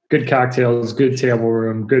go. Good cocktails, good table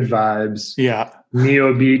room, good vibes. Yeah.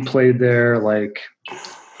 Neo Beat played there. Like,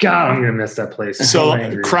 God, I'm gonna miss that place. So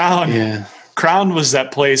angry. Crown was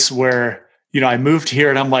that place where, I moved here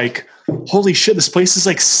and I'm like, holy shit, this place is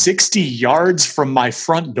like 60 yards from my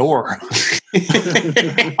front door.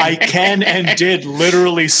 I can and did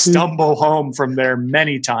literally stumble home from there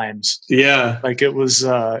many times. Yeah. Like it was,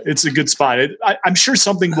 it's a good spot. I'm sure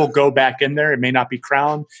something will go back in there. It may not be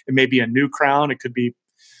Crown. It may be a new Crown. It could be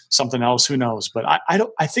something else. Who knows? But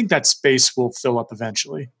I think that space will fill up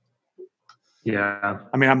eventually. Yeah.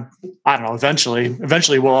 I mean, I don't know.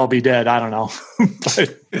 Eventually we'll all be dead. I don't know.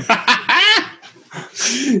 But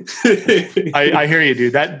I hear you,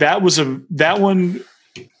 dude. That one,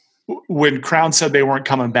 when Crown said they weren't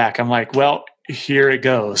coming back, I'm like, well, here it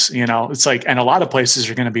goes. It's like, and a lot of places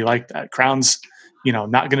are going to be like that. Crown's,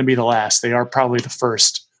 not going to be the last. They are probably the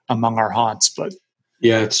first among our haunts, but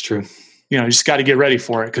yeah, it's true. You just got to get ready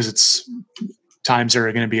for it because times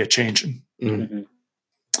are going to be a changing. Mm-hmm.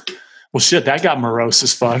 Well, shit, that got morose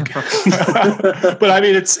as fuck. But I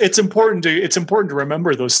mean, it's important to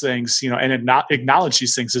remember those things, and not acknowledge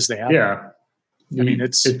these things as they happen. Yeah, I mean,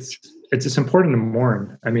 it's just important to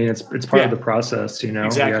mourn. I mean, it's part of the process.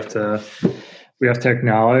 Exactly. We have to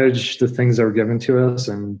acknowledge the things that were given to us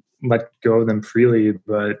and let go of them freely.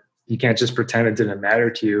 But you can't just pretend it didn't matter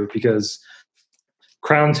to you, because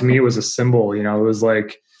Crown to me was a symbol. It was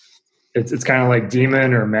like. It's kind of like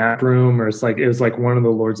Demon or Map Room, or it was like one of the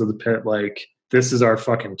Lords of the Pit. Like, this is our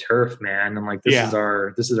fucking turf, man, and like this is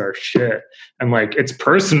our shit, and like it's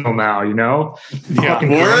personal now, Yeah, fucking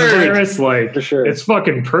coronavirus, like for sure. It's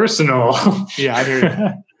fucking personal. Yeah, I hear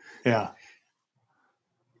you.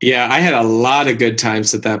 Yeah, I had a lot of good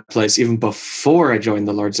times at that place, even before I joined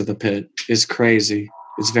the Lords of the Pit. It's crazy.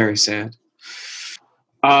 It's very sad.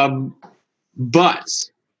 But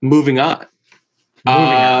moving on.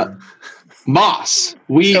 Moss,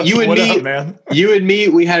 you and me,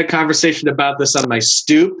 we had a conversation about this on my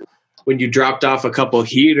stoop when you dropped off a couple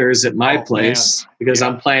heaters at my place, because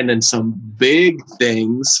I'm planning some big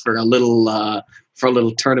things for a little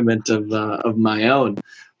tournament of my own.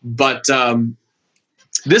 But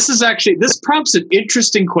this prompts an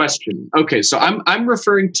interesting question. Okay, so I'm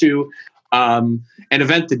referring to an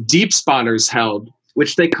event that Deep Spawners held,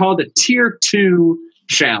 which they called a Tier 2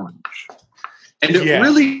 challenge. And it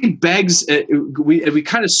really begs, we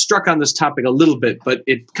kind of struck on this topic a little bit, but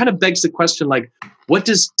it kind of begs the question, like, what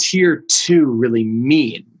does Tier 2 really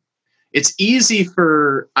mean? It's easy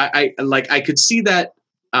for, I could see that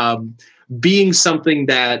being something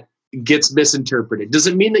that gets misinterpreted. Does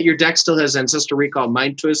it mean that your deck still has Ancestral Recall,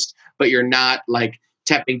 Mind Twist, but you're not like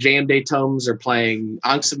tapping Jayemdae Tomes or playing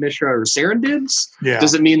Ankhs of Mishra or Sarandids? Yeah.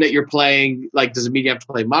 Does it mean that you're playing, does it mean you have to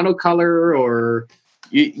play monocolor, or...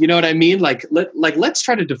 You know what I mean? Let's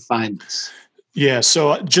try to define this. Yeah.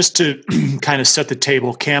 So just to kind of set the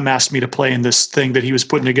table, Cam asked me to play in this thing that he was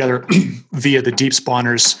putting together via the Deep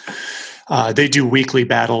Spawners. They do weekly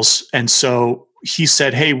battles. And so he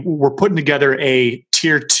said, hey, we're putting together a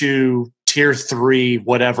Tier 2, Tier 3,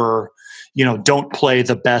 whatever, don't play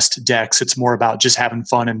the best decks. It's more about just having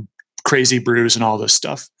fun and crazy brews and all this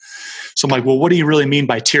stuff. So I'm like, well, what do you really mean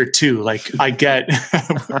by Tier 2? Like, I get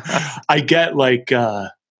like, I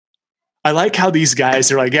like how these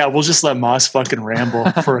guys are like, yeah, we'll just let Moss fucking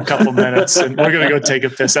ramble for a couple minutes and we're going to go take a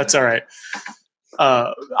piss. That's all right.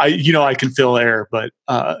 I can fill air, but,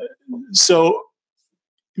 so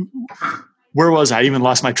where was I? I even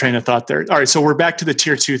lost my train of thought there. All right. So we're back to the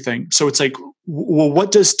Tier 2 thing. So it's like, well,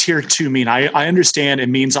 what does Tier 2 mean? I understand it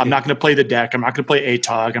means I'm not going to play the deck. I'm not going to play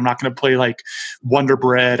ATOG. I'm not going to play like Wonder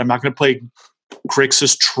Bread. I'm not going to play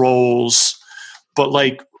Grixis Trolls, but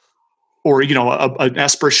like, or, an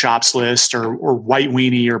Esper Shops list or White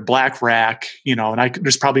Weenie or Black Rack, and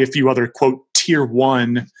there's probably a few other quote Tier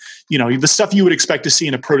 1, the stuff you would expect to see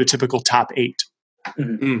in a prototypical top 8.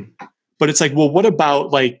 Mm-hmm. But it's like, well, what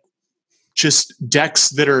about like just decks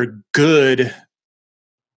that are good,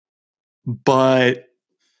 but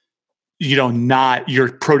not your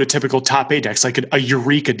prototypical top 8 decks, like a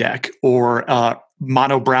Eureka deck or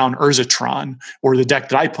Mono Brown Urzatron, or the deck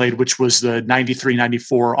that I played, which was the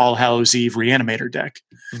 93-94 All Hallows Eve Reanimator deck.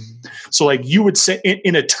 Mm-hmm. So like you would say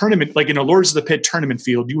in a tournament, like in a Lords of the Pit tournament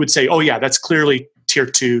field, you would say, oh yeah, that's clearly Tier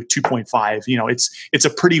 2, 2.5. It's a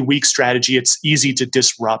pretty weak strategy. It's easy to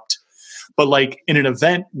disrupt. But like in an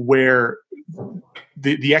event where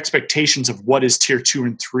the expectations of what is tier 2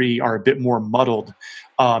 and 3 are a bit more muddled.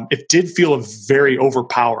 It did feel very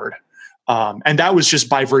overpowered. And that was just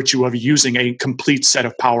by virtue of using a complete set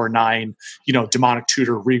of Power 9, Demonic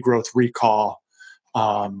Tutor, Regrowth, Recall.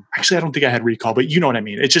 Actually, I don't think I had Recall, but you know what I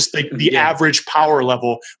mean. It's just like the average power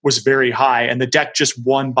level was very high, and the deck just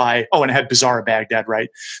won by, and it had Bizarre Baghdad, right?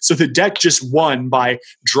 So the deck just won by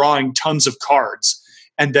drawing tons of cards.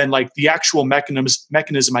 And then like the actual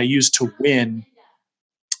mechanism I use to win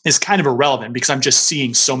is kind of irrelevant because I'm just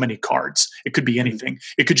seeing so many cards. It could be anything.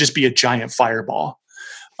 It could just be a giant fireball.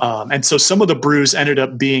 And so some of the brews ended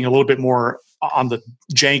up being a little bit more on the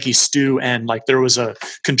janky stew end. Like there was a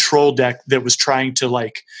control deck that was trying to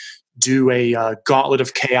like do a Gauntlet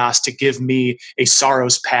of Chaos to give me a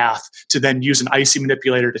Sorrow's Path to then use an Icy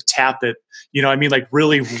Manipulator to tap it. Like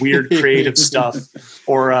really weird creative stuff.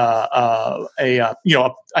 Or I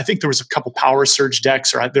think there was a couple Power Surge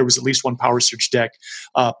decks, or there was at least one Power Surge deck.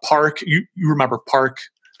 Park, you remember Park?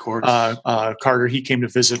 Of course. Carter, he came to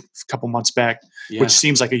visit a couple months back, which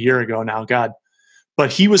seems like a year ago now. God.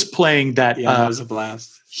 But he was playing that. Yeah, that was a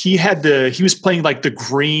blast. He was playing like the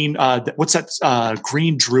green. What's that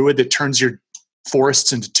green druid that turns your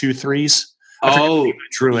forests into 2/3s?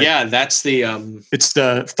 Druid. Yeah, that's the. It's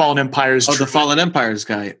the Fallen Empires. Oh, the Fallen Empires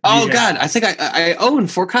guy. Oh God, I think I own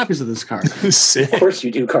 4 copies of this card. Of course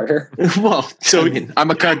you do, Carter. Well, so I'm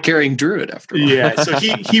a card carrying druid after all. Yeah, so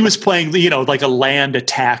he was playing like a land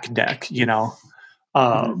attack deck.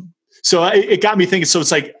 So it got me thinking. So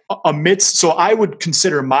it's like so I would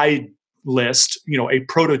consider my list, a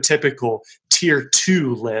prototypical tier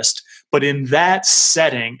 2 list, but in that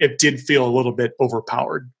setting, it did feel a little bit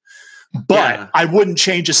overpowered. But I wouldn't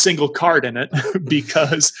change a single card in it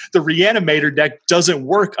because the Reanimator deck doesn't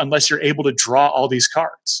work unless you're able to draw all these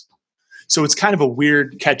cards. So it's kind of a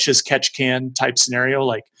weird catch-as-catch-can type scenario.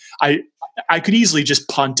 Like I could easily just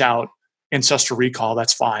punt out Ancestral Recall.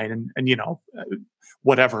 That's fine. And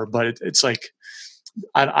whatever. But it's like,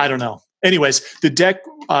 I don't know. Anyways, the deck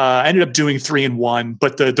ended up doing 3-1,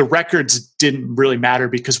 but the records didn't really matter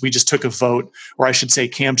because we just took a vote, or I should say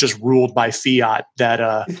Cam just ruled by fiat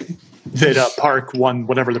that Park won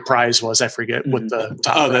whatever the prize was. I forget what the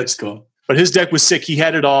top prize. That's cool. But his deck was sick. He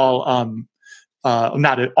had it all,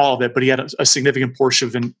 not all of it, but he had a significant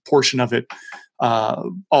portion of it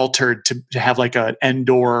altered to have like an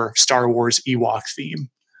Endor Star Wars Ewok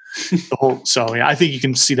theme. I think you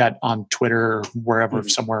can see that on Twitter or wherever,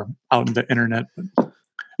 somewhere out in the internet. It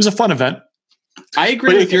was a fun event. I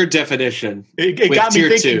agree with your definition. It got me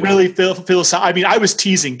thinking really philosophical. I mean, I was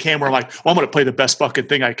teasing Cam where I'm like, well, I'm going to play the best fucking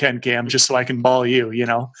thing I can, Cam, just so I can ball you,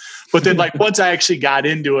 But then like once I actually got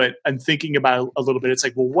into it and thinking about it a little bit, it's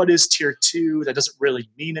like, well, what is tier 2? That doesn't really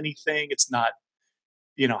mean anything. It's not,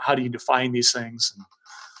 how do you define these things?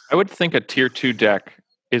 I would think a tier 2 deck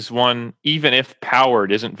is one, even if powered,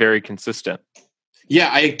 isn't very consistent. Yeah,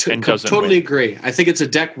 I totally agree. I think it's a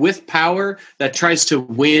deck with power that tries to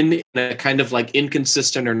win in a kind of like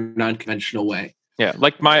inconsistent or non-conventional way. Yeah,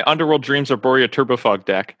 like my Underworld Dreams Arborea Turbofog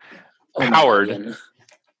deck, powered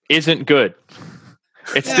isn't good.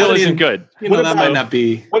 It still isn't good. That might not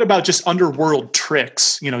be. What about just Underworld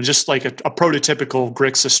Tricks? Just like a prototypical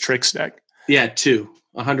Grixis Tricks deck. Yeah, 2,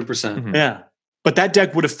 100%. Mm-hmm. Yeah. But that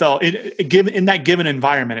deck would have felt in that given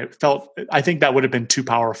environment. I think that would have been too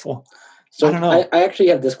powerful. So I don't know. I actually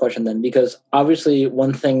have this question then, because obviously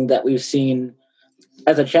one thing that we've seen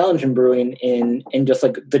as a challenge in brewing in just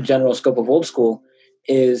like the general scope of old school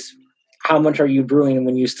is how much are you brewing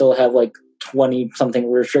when you still have like 20 something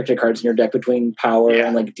restricted cards in your deck between power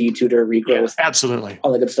and like D-Tutor, Regrowth, absolutely,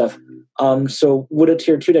 all that good stuff. So would a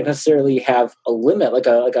tier 2 deck necessarily have a limit, like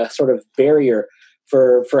a sort of barrier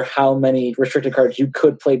for how many restricted cards you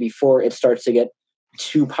could play before it starts to get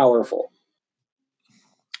too powerful?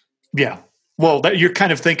 Yeah. Well, you're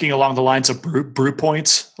kind of thinking along the lines of brew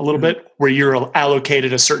points a little bit, where you're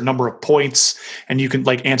allocated a certain number of points, and you can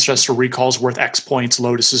like Ancestral Recall's worth X points,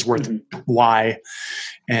 Lotus is worth Y.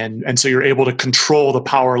 And so you're able to control the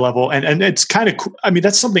power level. And it's kind of,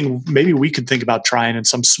 that's something maybe we could think about trying in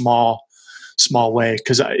some small way,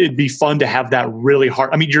 because it'd be fun to have that really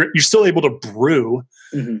hard. You're still able to brew,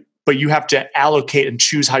 but you have to allocate and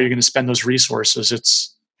choose how you're going to spend those resources.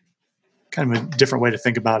 It's kind of a different way to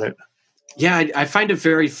think about it. Yeah, I find it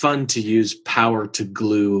very fun to use power to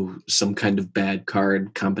glue some kind of bad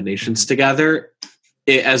card combinations together,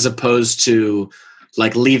 as opposed to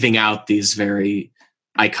like leaving out these very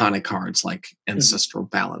iconic cards like Ancestral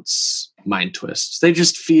Balance, Mind Twist. They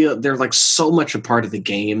just feel they're like so much a part of the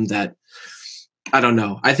game that I don't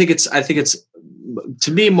know. I think it's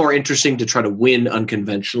to me more interesting to try to win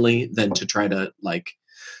unconventionally than to try to like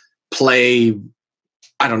play,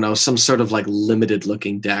 I don't know, some sort of like limited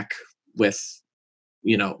looking deck with,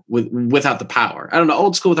 without the power. I don't know.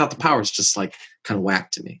 Old school without the power is just like kind of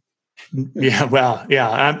whack to me. Yeah. Well,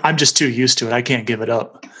 yeah, I'm just too used to it. I can't give it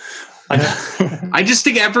up. I just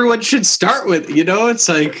think everyone should start with, it's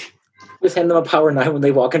like, just hand them a power 9 when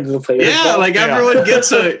they walk into the players. Yeah, like everyone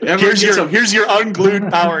gets a. Here's your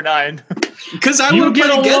unglued power 9. Because I would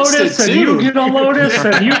get a Lotus, and you get a Lotus,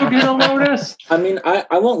 and you get a Lotus. I mean,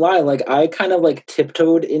 I won't lie. Like I kind of like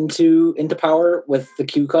tiptoed into power with the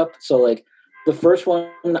Q Cup. So like the first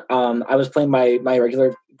one, I was playing my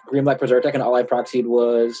regular green black Berserk deck, and all I proxied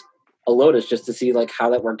was a Lotus just to see like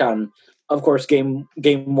how that worked out. And of course, game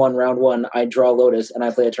 1, round 1, I draw Lotus, and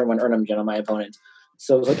I play a turn 1 Urnamgen on my opponent.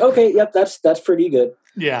 So it was like, okay, yep, that's pretty good.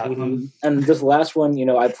 Yeah. And this last one,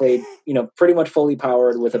 I played, pretty much fully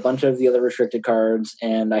powered with a bunch of the other restricted cards,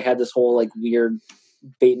 and I had this whole like weird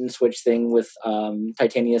bait and switch thing with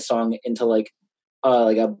Titania's Song into like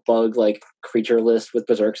a bug like creature list with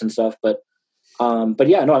Berserks and stuff. But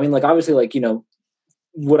yeah, no, I mean, like obviously, like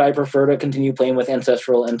would I prefer to continue playing with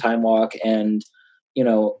Ancestral and Time Walk and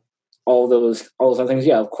all those other things?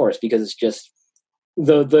 Yeah, of course, because it's just.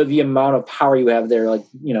 The amount of power you have there, like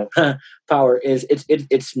power is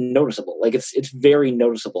it's noticeable. Like it's very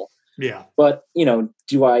noticeable. Yeah. But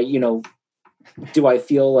do I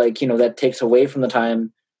feel like that takes away from the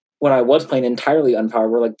time when I was playing entirely unpowered?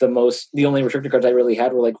 Where like the only restricted cards I really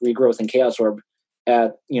had were like Regrowth and Chaos Orb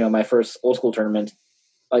at my first old school tournament.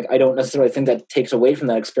 Like I don't necessarily think that takes away from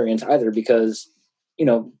that experience either, because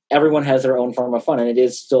everyone has their own form of fun, and it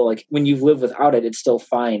is still like when you've lived without it, it's still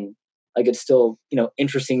fine. Like it's still,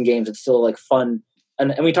 interesting games. It's still like fun.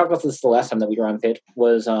 And we talked about this the last time that we were on Pit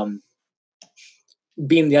was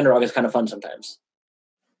being the underdog is kind of fun sometimes.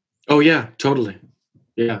 Oh yeah, totally.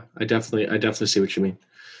 Yeah, I definitely see what you mean.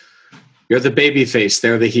 You're the baby face,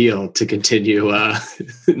 they're the heel, to continue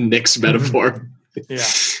Nick's metaphor. Yeah.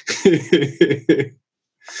 I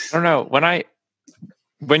don't know.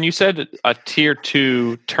 When you said a tier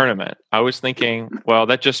 2 tournament, I was thinking, well,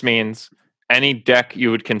 that just means any deck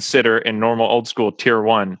you would consider in normal old school tier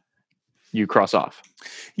 1, you cross off.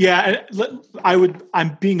 Yeah,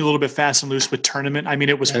 I'm being a little bit fast and loose with tournament. I mean,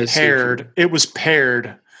 it was paired. It was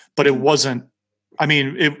paired, but it wasn't. I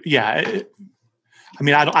mean, I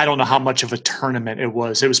don't know how much of a tournament it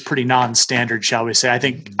was. It was pretty non-standard, shall we say? I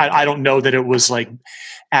think I don't know that it was like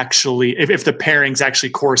actually if the pairings actually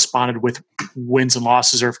corresponded with wins and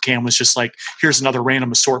losses, or if Cam was just like, here's another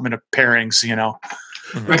random assortment of pairings,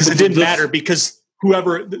 Because it didn't matter, because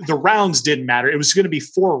the rounds didn't matter. It was going to be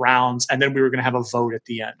 4 rounds, and then we were going to have a vote at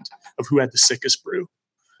the end of who had the sickest brew.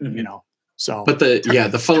 So. But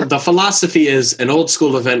the philosophy is an old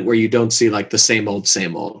school event where you don't see like the same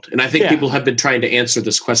old, and I think people have been trying to answer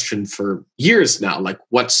this question for years now. Like,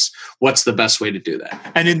 what's the best way to do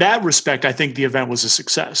that? And in that respect, I think the event was a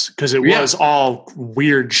success, because it was all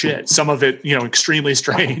weird shit. Some of it, extremely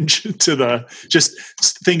strange to the just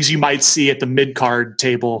things you might see at the mid card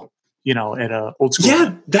table, at a old school.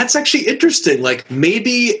 Yeah, that's actually interesting. Like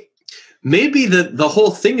maybe the whole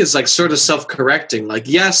thing is like sort of self-correcting. Like,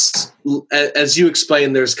 yes, as you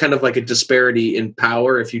explained, there's kind of like a disparity in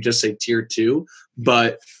power if you just say tier 2,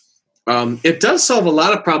 but it does solve a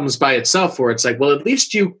lot of problems by itself, where it's like, well, at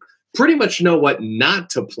least you pretty much know what not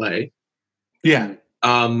to play. Yeah.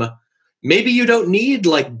 Maybe you don't need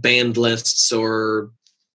like banned lists or,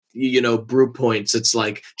 brew points. It's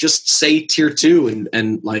like, just say tier 2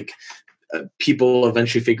 and like people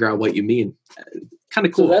eventually figure out what you mean. Kind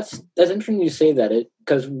of cool. So that's interesting you say that,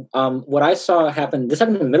 because what I saw happen, this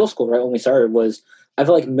happened in middle school, right when we started, was I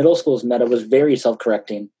feel like middle school's meta was very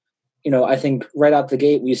self-correcting. I think right out the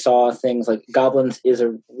gate we saw things like Goblins is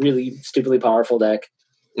a really stupidly powerful deck.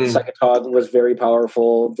 Psychotog was very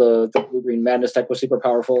powerful. The Blue-Green Madness deck was super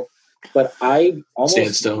powerful. But I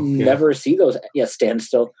almost never see those. Yeah,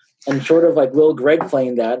 Standstill. And short of like Will Greg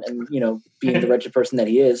playing that and, being the wretched person that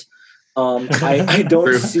he is, I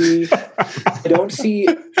don't see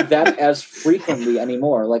that as frequently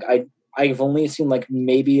anymore. Like I've only seen like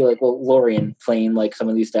maybe like Lorian playing like some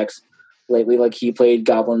of these decks lately. Like he played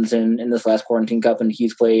Goblins in this last Quarantine Cup, and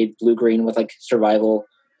he's played Blue-Green with like Survival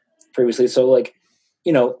previously. So like,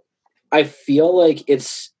 I feel like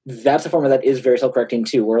that's a format that is very self-correcting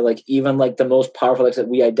too, where like even like the most powerful decks that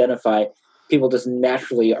we identify, people just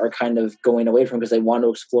naturally are kind of going away from because they want to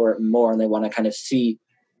explore it more and they want to kind of see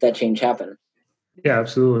that change happen. Yeah,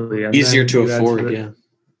 absolutely. And easier to afford.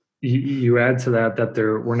 You add to that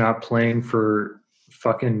we're not playing for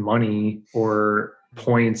fucking money or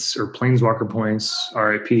points or Planeswalker points.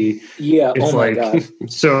 RIP. Yeah. It's my God.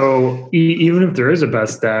 So even if there is a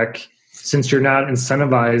best deck, since you're not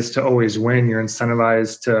incentivized to always win, you're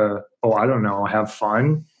incentivized to, have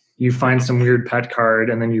fun. You find some weird pet card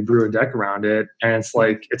and then you brew a deck around it, and it's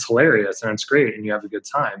like, it's hilarious and it's great and you have a good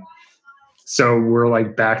time. So we're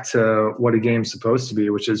like back to what a game's supposed to be,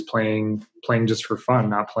 which is playing just for fun,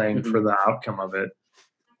 not playing for the outcome of it.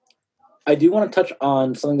 I do want to touch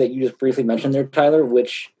on something that you just briefly mentioned there, Tyler,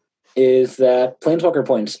 which is that Planeswalker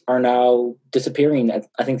points are now disappearing at,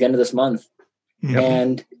 I think, the end of this month. Yep.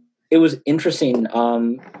 And it was interesting.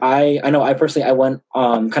 I know I personally, I went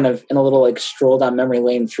kind of in a little like stroll down memory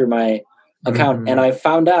lane through my account, and I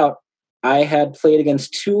found out I had played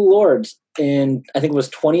against 2 Lords in, I think it was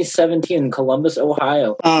 2017 in Columbus,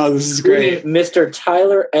 Ohio. Oh, this is great. Mr.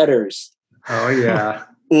 Tyler Edders. Oh, yeah.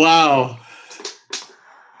 Wow.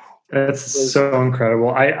 That's so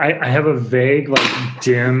incredible. I have a vague, like,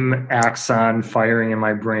 dim axon firing in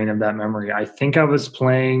my brain of that memory. I think I was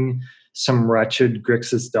playing some wretched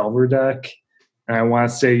Grixis Delver deck, and I want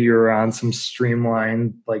to say you were on some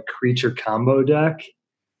streamlined, like, creature combo deck.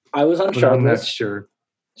 I was on Shardless. I'm not sure.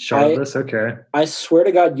 Shardless, okay. I swear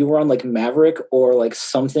to God, you were on like Maverick or like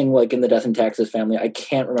something like in the Death and Taxes family. I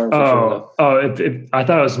can't remember for sure. I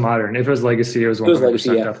thought it was Modern. If it was Legacy, it was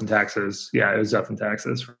 100% yeah. Death and Taxes. Yeah, it was Death and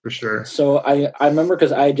Taxes for sure. So I remember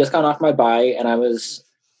because I had just gotten off my bye, and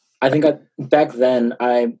back then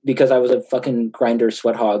because I was a fucking grinder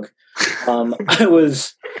sweat hog. I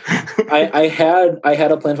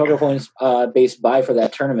had a Planeswalker points based buy for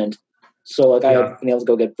that tournament. So like I had been able to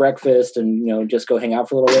go get breakfast and just go hang out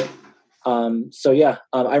for a little bit.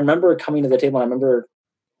 I remember coming to the table. And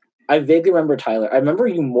I vaguely remember Tyler. I remember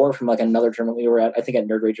you more from like another tournament we were at. I think at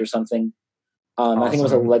Nerd Rage or something. Awesome. I think it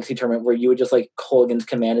was a Legacy tournament where you would just like Colgan's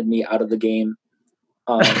commanded me out of the game.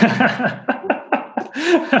 Oh,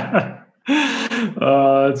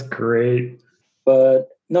 that's great. But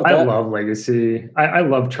no, I love Legacy. I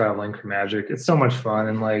love traveling for Magic. It's so much fun,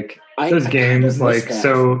 and like those games, like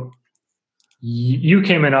so. You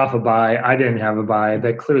came in off a bye. I didn't have a bye.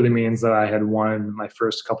 That clearly means that I had won my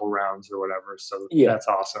first couple rounds or whatever. So that's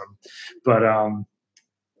awesome. But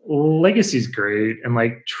Legacy's great, and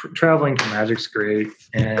like traveling to Magic's great.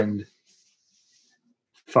 And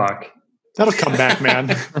fuck, that'll come back,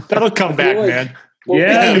 man. That'll come back, man. Well,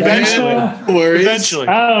 yeah, eventually.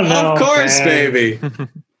 I don't know. Of course, baby.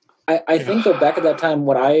 I think that back at that time,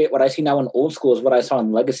 what I see now in old school is what I saw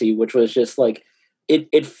in Legacy, which was just like.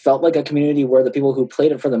 It felt like a community where the people who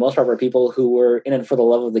played it for the most part were people who were in it for the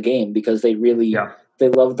love of the game, because they really they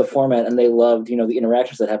loved the format and they loved the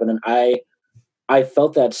interactions that happened. And I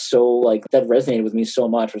felt that so like that resonated with me so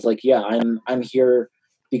much. It was like, yeah, I'm here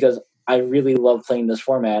because I really love playing this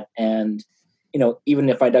format, and even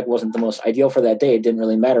if my deck wasn't the most ideal for that day, it didn't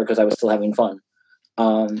really matter because I was still having fun.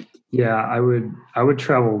 I would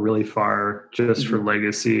travel really far just for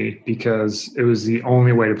Legacy, because it was the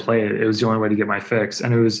only way to play it. It was the only way to get my fix,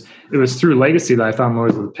 and it was through Legacy that I found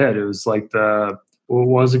Lords of the Pit. It was like the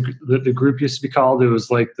group used to be called? It was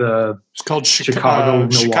like it's called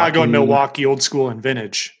Chicago and Milwaukee, old school and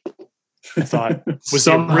vintage. I thought was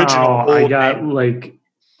somehow the original.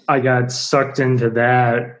 I got sucked into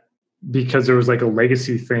that because there was like a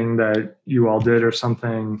Legacy thing that you all did or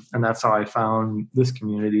something, and that's how I found this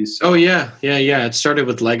community. So. Oh yeah. It started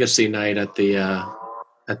with Legacy Night at the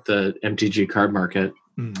MTG Card Market.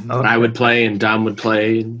 Mm-hmm. Okay. I would play, and Dom would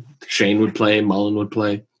play, and Shane would play, Mullen would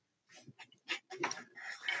play.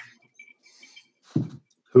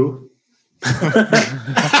 Who?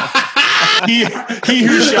 he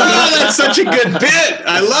that's such a good bit.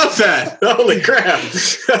 I love that. Holy crap.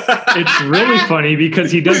 It's really funny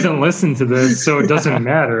because he doesn't listen to this, so it doesnn't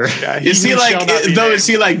matter. Yeah, is he like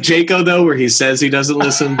Jaco though, where he says he doesn't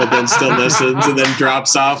listen but then still listens and then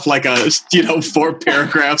drops off like 4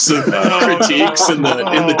 paragraphs of critiques in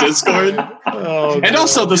the Discord? And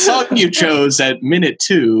also the song you chose at minute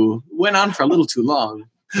 2 went on for a little too long.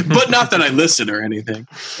 But not that I listen or anything.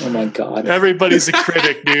 Oh my God. Everybody's a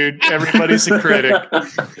critic, dude. Everybody's a critic.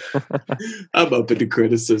 I'm open to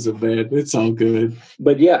criticism, man. It's all good.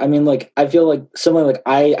 But yeah, I mean, like, I feel like similar, like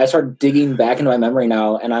I started digging back into my memory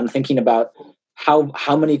now, and I'm thinking about how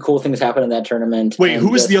many cool things happened in that tournament. Wait,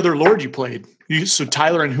 who was the other Lord you played? So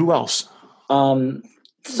Tyler and who else?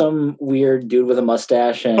 Some weird dude with a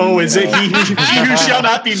mustache. And, is it he who shall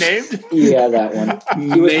not be named? Yeah, that one.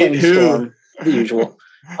 He was playing Storm, the usual.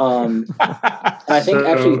 And I think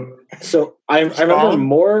I remember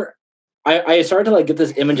more. I started to like get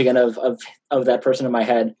this image again of that person in my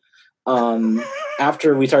head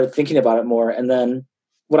after we started thinking about it more. And then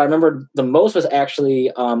what I remembered the most was actually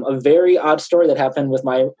a very odd story that happened with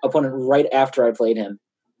my opponent right after I played him.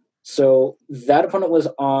 So that opponent was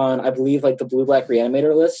on, I believe, like the Blue-Black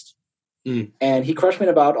Reanimator list. And he crushed me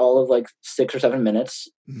in about all of like 6 or 7 minutes.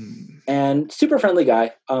 And super friendly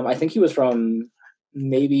guy. I think he was from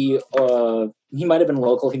maybe he might have been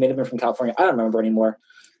local. He may have been from California. I don't remember anymore.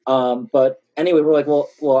 But anyway, we're like,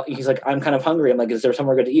 well, he's like, I'm kind of hungry. I'm like, is there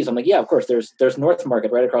somewhere good to eat? I'm like, yeah, of course. There's North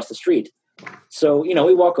Market right across the street. So, you know,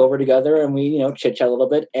 we walk over together and we, you know, chit chat a little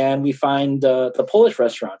bit, and we find the Polish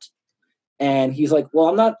restaurant. And he's like, well,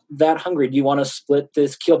 I'm not that hungry. Do you want to split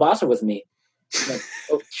this kielbasa with me? I'm like,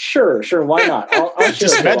 oh, sure, why not? I'll share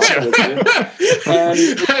Just met you. with you. And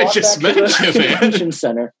we I walk just back to met the you, man. convention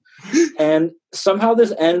center. And somehow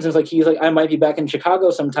this ends. It's like, he's like, I might be back in Chicago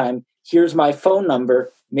sometime. Here's my phone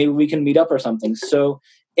number. Maybe we can meet up or something. So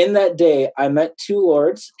in that day, I met 2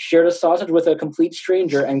 lords, shared a sausage with a complete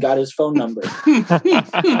stranger, and got his phone number.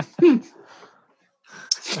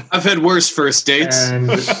 I've had worse first dates.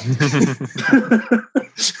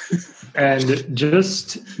 And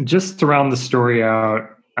just to round the story out,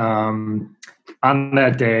 on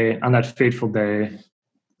that fateful day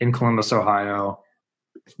in Columbus, Ohio,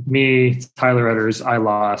 me, Tyler Edders, I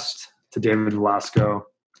lost to David Velasco.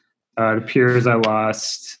 It appears I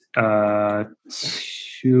lost 2-0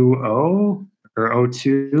 or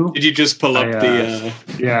 0-2. Did you just pull up the?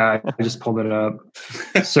 Yeah, I just pulled it up.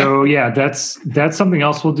 So yeah, that's something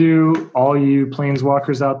else we'll do. All you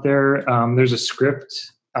planeswalkers out there, there's a script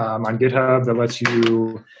on GitHub that lets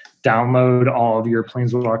you download all of your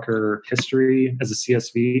planeswalker history as a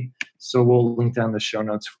CSV. So we'll link down the show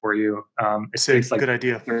notes for you. It takes like good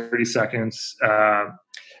idea. 30 seconds.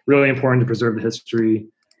 Really important to preserve the history.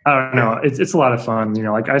 I don't know. It's a lot of fun. You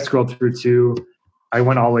know, like I scrolled through too. I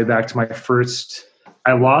went all the way back to my first.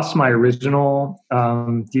 I lost my original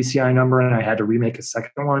DCI number, and I had to remake a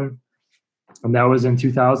second one, and that was in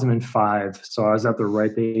 2005. So I was at the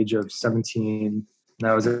ripe age of 17. And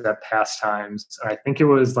that was at Pastimes, and I think it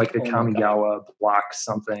was like a Kamigawa block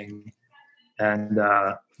something. And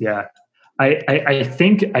yeah, I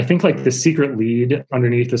think like the secret lead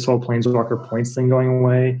underneath this whole Planeswalker points thing going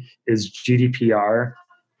away is GDPR,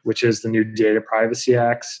 which is the new Data Privacy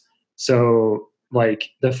Acts. So like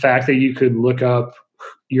the fact that you could look up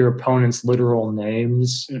your opponent's literal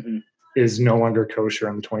names is no longer kosher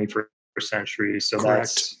in the 21st century. So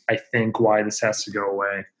that's, I think, why this has to go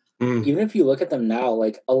away. Even if you look at them now,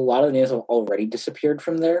 like a lot of the names have already disappeared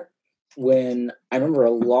from there. When I remember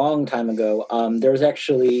a long time ago, there was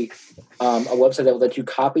actually a website that would let you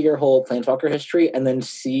copy your whole Planeswalker history and then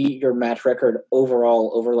see your match record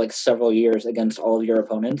overall over like several years against all of your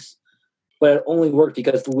opponents. But it only worked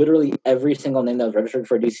because literally every single name that was registered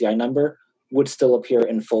for a DCI number would still appear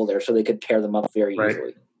in full there, so they could tear them up very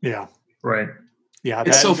easily. Yeah. Right. Yeah.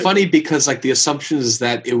 It's so funny because like the assumption is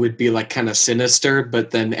that it would be like kind of sinister,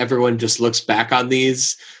 but then everyone just looks back on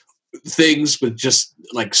these things with just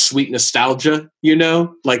like sweet nostalgia, you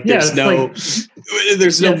know? Like there's no malice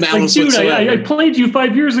dude, whatsoever. I played you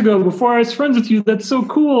 5 years ago before I was friends with you. That's so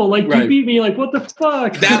cool. Like you beat me. Like what the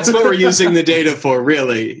fuck? That's what we're using the data for,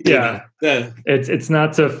 really. Yeah. It's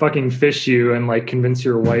not to fucking fish you and like convince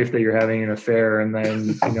your wife that you're having an affair and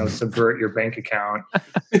then, you know, subvert your bank account.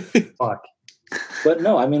 Fuck. But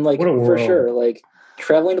no, I mean, like for sure, like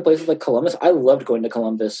traveling to places like Columbus, I loved going to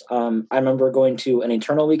Columbus. I remember going to an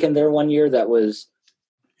Eternal weekend there one year. That was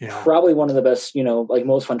probably one of the best, you know, like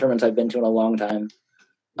most fun tournaments I've been to in a long time.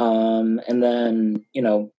 And then, you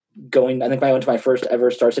know, I think I went to my first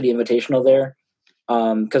ever Star City Invitational there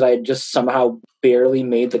because I had just somehow barely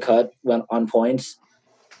made the cut on points.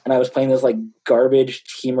 And I was playing this like garbage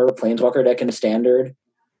Teamer Planeswalker deck in Standard.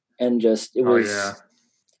 And just, it was,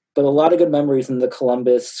 but a lot of good memories in the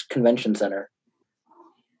Columbus Convention Center.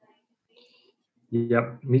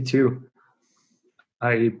 Yep, me too.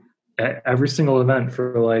 Every single event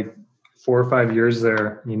for like 4 or 5 years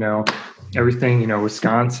there, you know, everything, you know,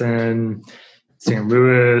 Wisconsin, St.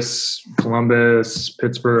 Louis, Columbus,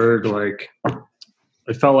 Pittsburgh, like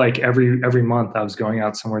it felt like every month I was going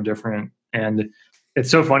out somewhere different. And it's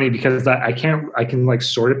so funny because I can like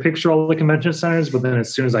sort of picture all the convention centers, but then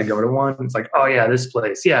as soon as I go to one, it's like, oh yeah, this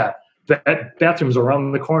place. Yeah. Bathrooms are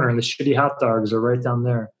around the corner and the shitty hot dogs are right down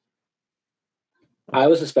there. I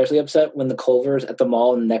was especially upset when the Culvers at the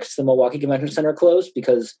mall next to the Milwaukee Convention Center closed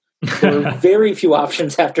because there were very few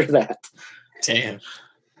options after that. Damn.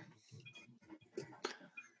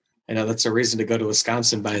 I know that's a reason to go to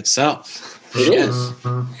Wisconsin by itself. It is.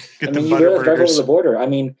 Get you really drive over the border. I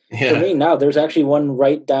mean, for me now, there's actually one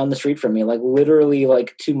right down the street from me, like literally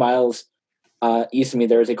like 2 miles east of me.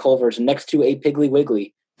 There is a Culver's next to a Piggly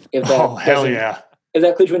Wiggly. If that hell yeah! if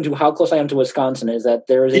that clues you into how close I am to Wisconsin, is that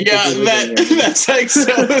there is a that's like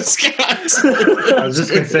so Wisconsin. I was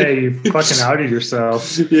just gonna say you fucking outed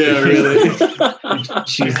yourself. Yeah, really.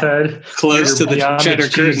 Cheesehead. Close to the cheddar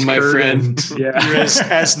curtain, my friend. Yeah. You're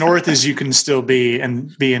as north as you can still be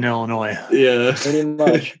and be in Illinois. Yeah. Pretty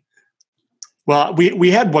much. Well,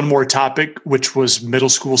 we had one more topic, which was middle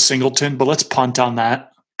school singleton, but let's punt on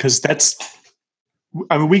that because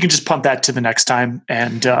we can just punt that to the next time.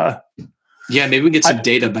 And yeah, maybe we can get some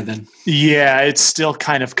data by then. Yeah, it's still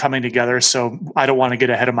kind of coming together, so I don't want to get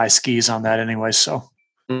ahead of my skis on that anyway. So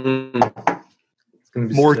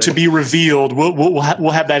more to be revealed. We'll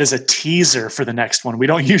have that as a teaser for the next one. We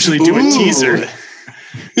don't usually do a teaser,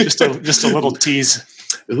 just a little tease.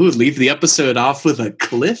 Ooh, leave the episode off with a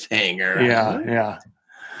cliffhanger. Yeah.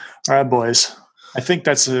 All right, boys. I think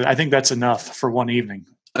that's enough for one evening.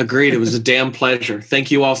 Agreed. It was a damn pleasure. Thank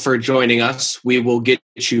you all for joining us. We will get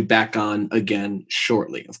you back on again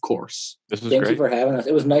shortly, of course. Thank you for having us.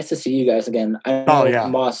 It was nice to see you guys again. I know,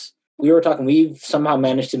 Moss, we were talking. We've somehow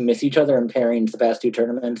managed to miss each other in pairings the past 2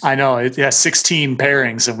 tournaments. I know. 16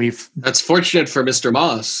 pairings, and we've. That's fortunate for Mr.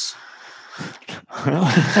 Moss.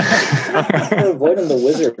 Avoiding the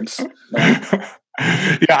Wizards. No.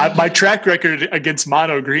 Yeah, my track record against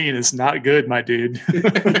mono green is not good, my dude.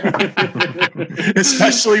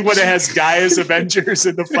 Especially when it has Gaia's Avengers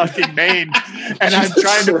in the fucking main, and I'm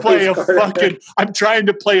trying to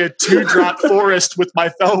play a 2-drop forest with my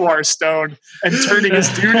Felwar Stone and turning his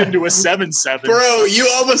dude into a 7/7. Bro, you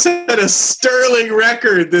almost had a sterling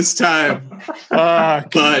record this time,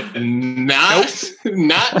 but not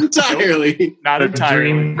entirely. Nope. Not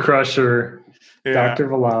entirely. Dream crusher. Yeah. Dr.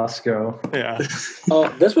 Velasco. Yeah. Oh,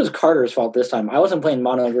 this was Carter's fault this time. I wasn't playing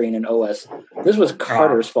mono green in OS. This was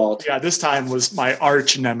Carter's fault. Yeah, this time was my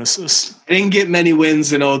arch nemesis. I didn't get many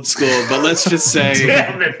wins in old school, but let's just say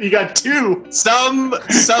damn it, you got 2. Some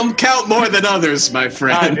count more than others, my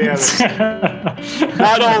friend.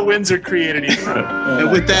 Not all wins are created equal.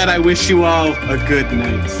 And with that, I wish you all a good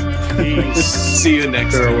night. Peace. See you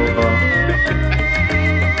next time.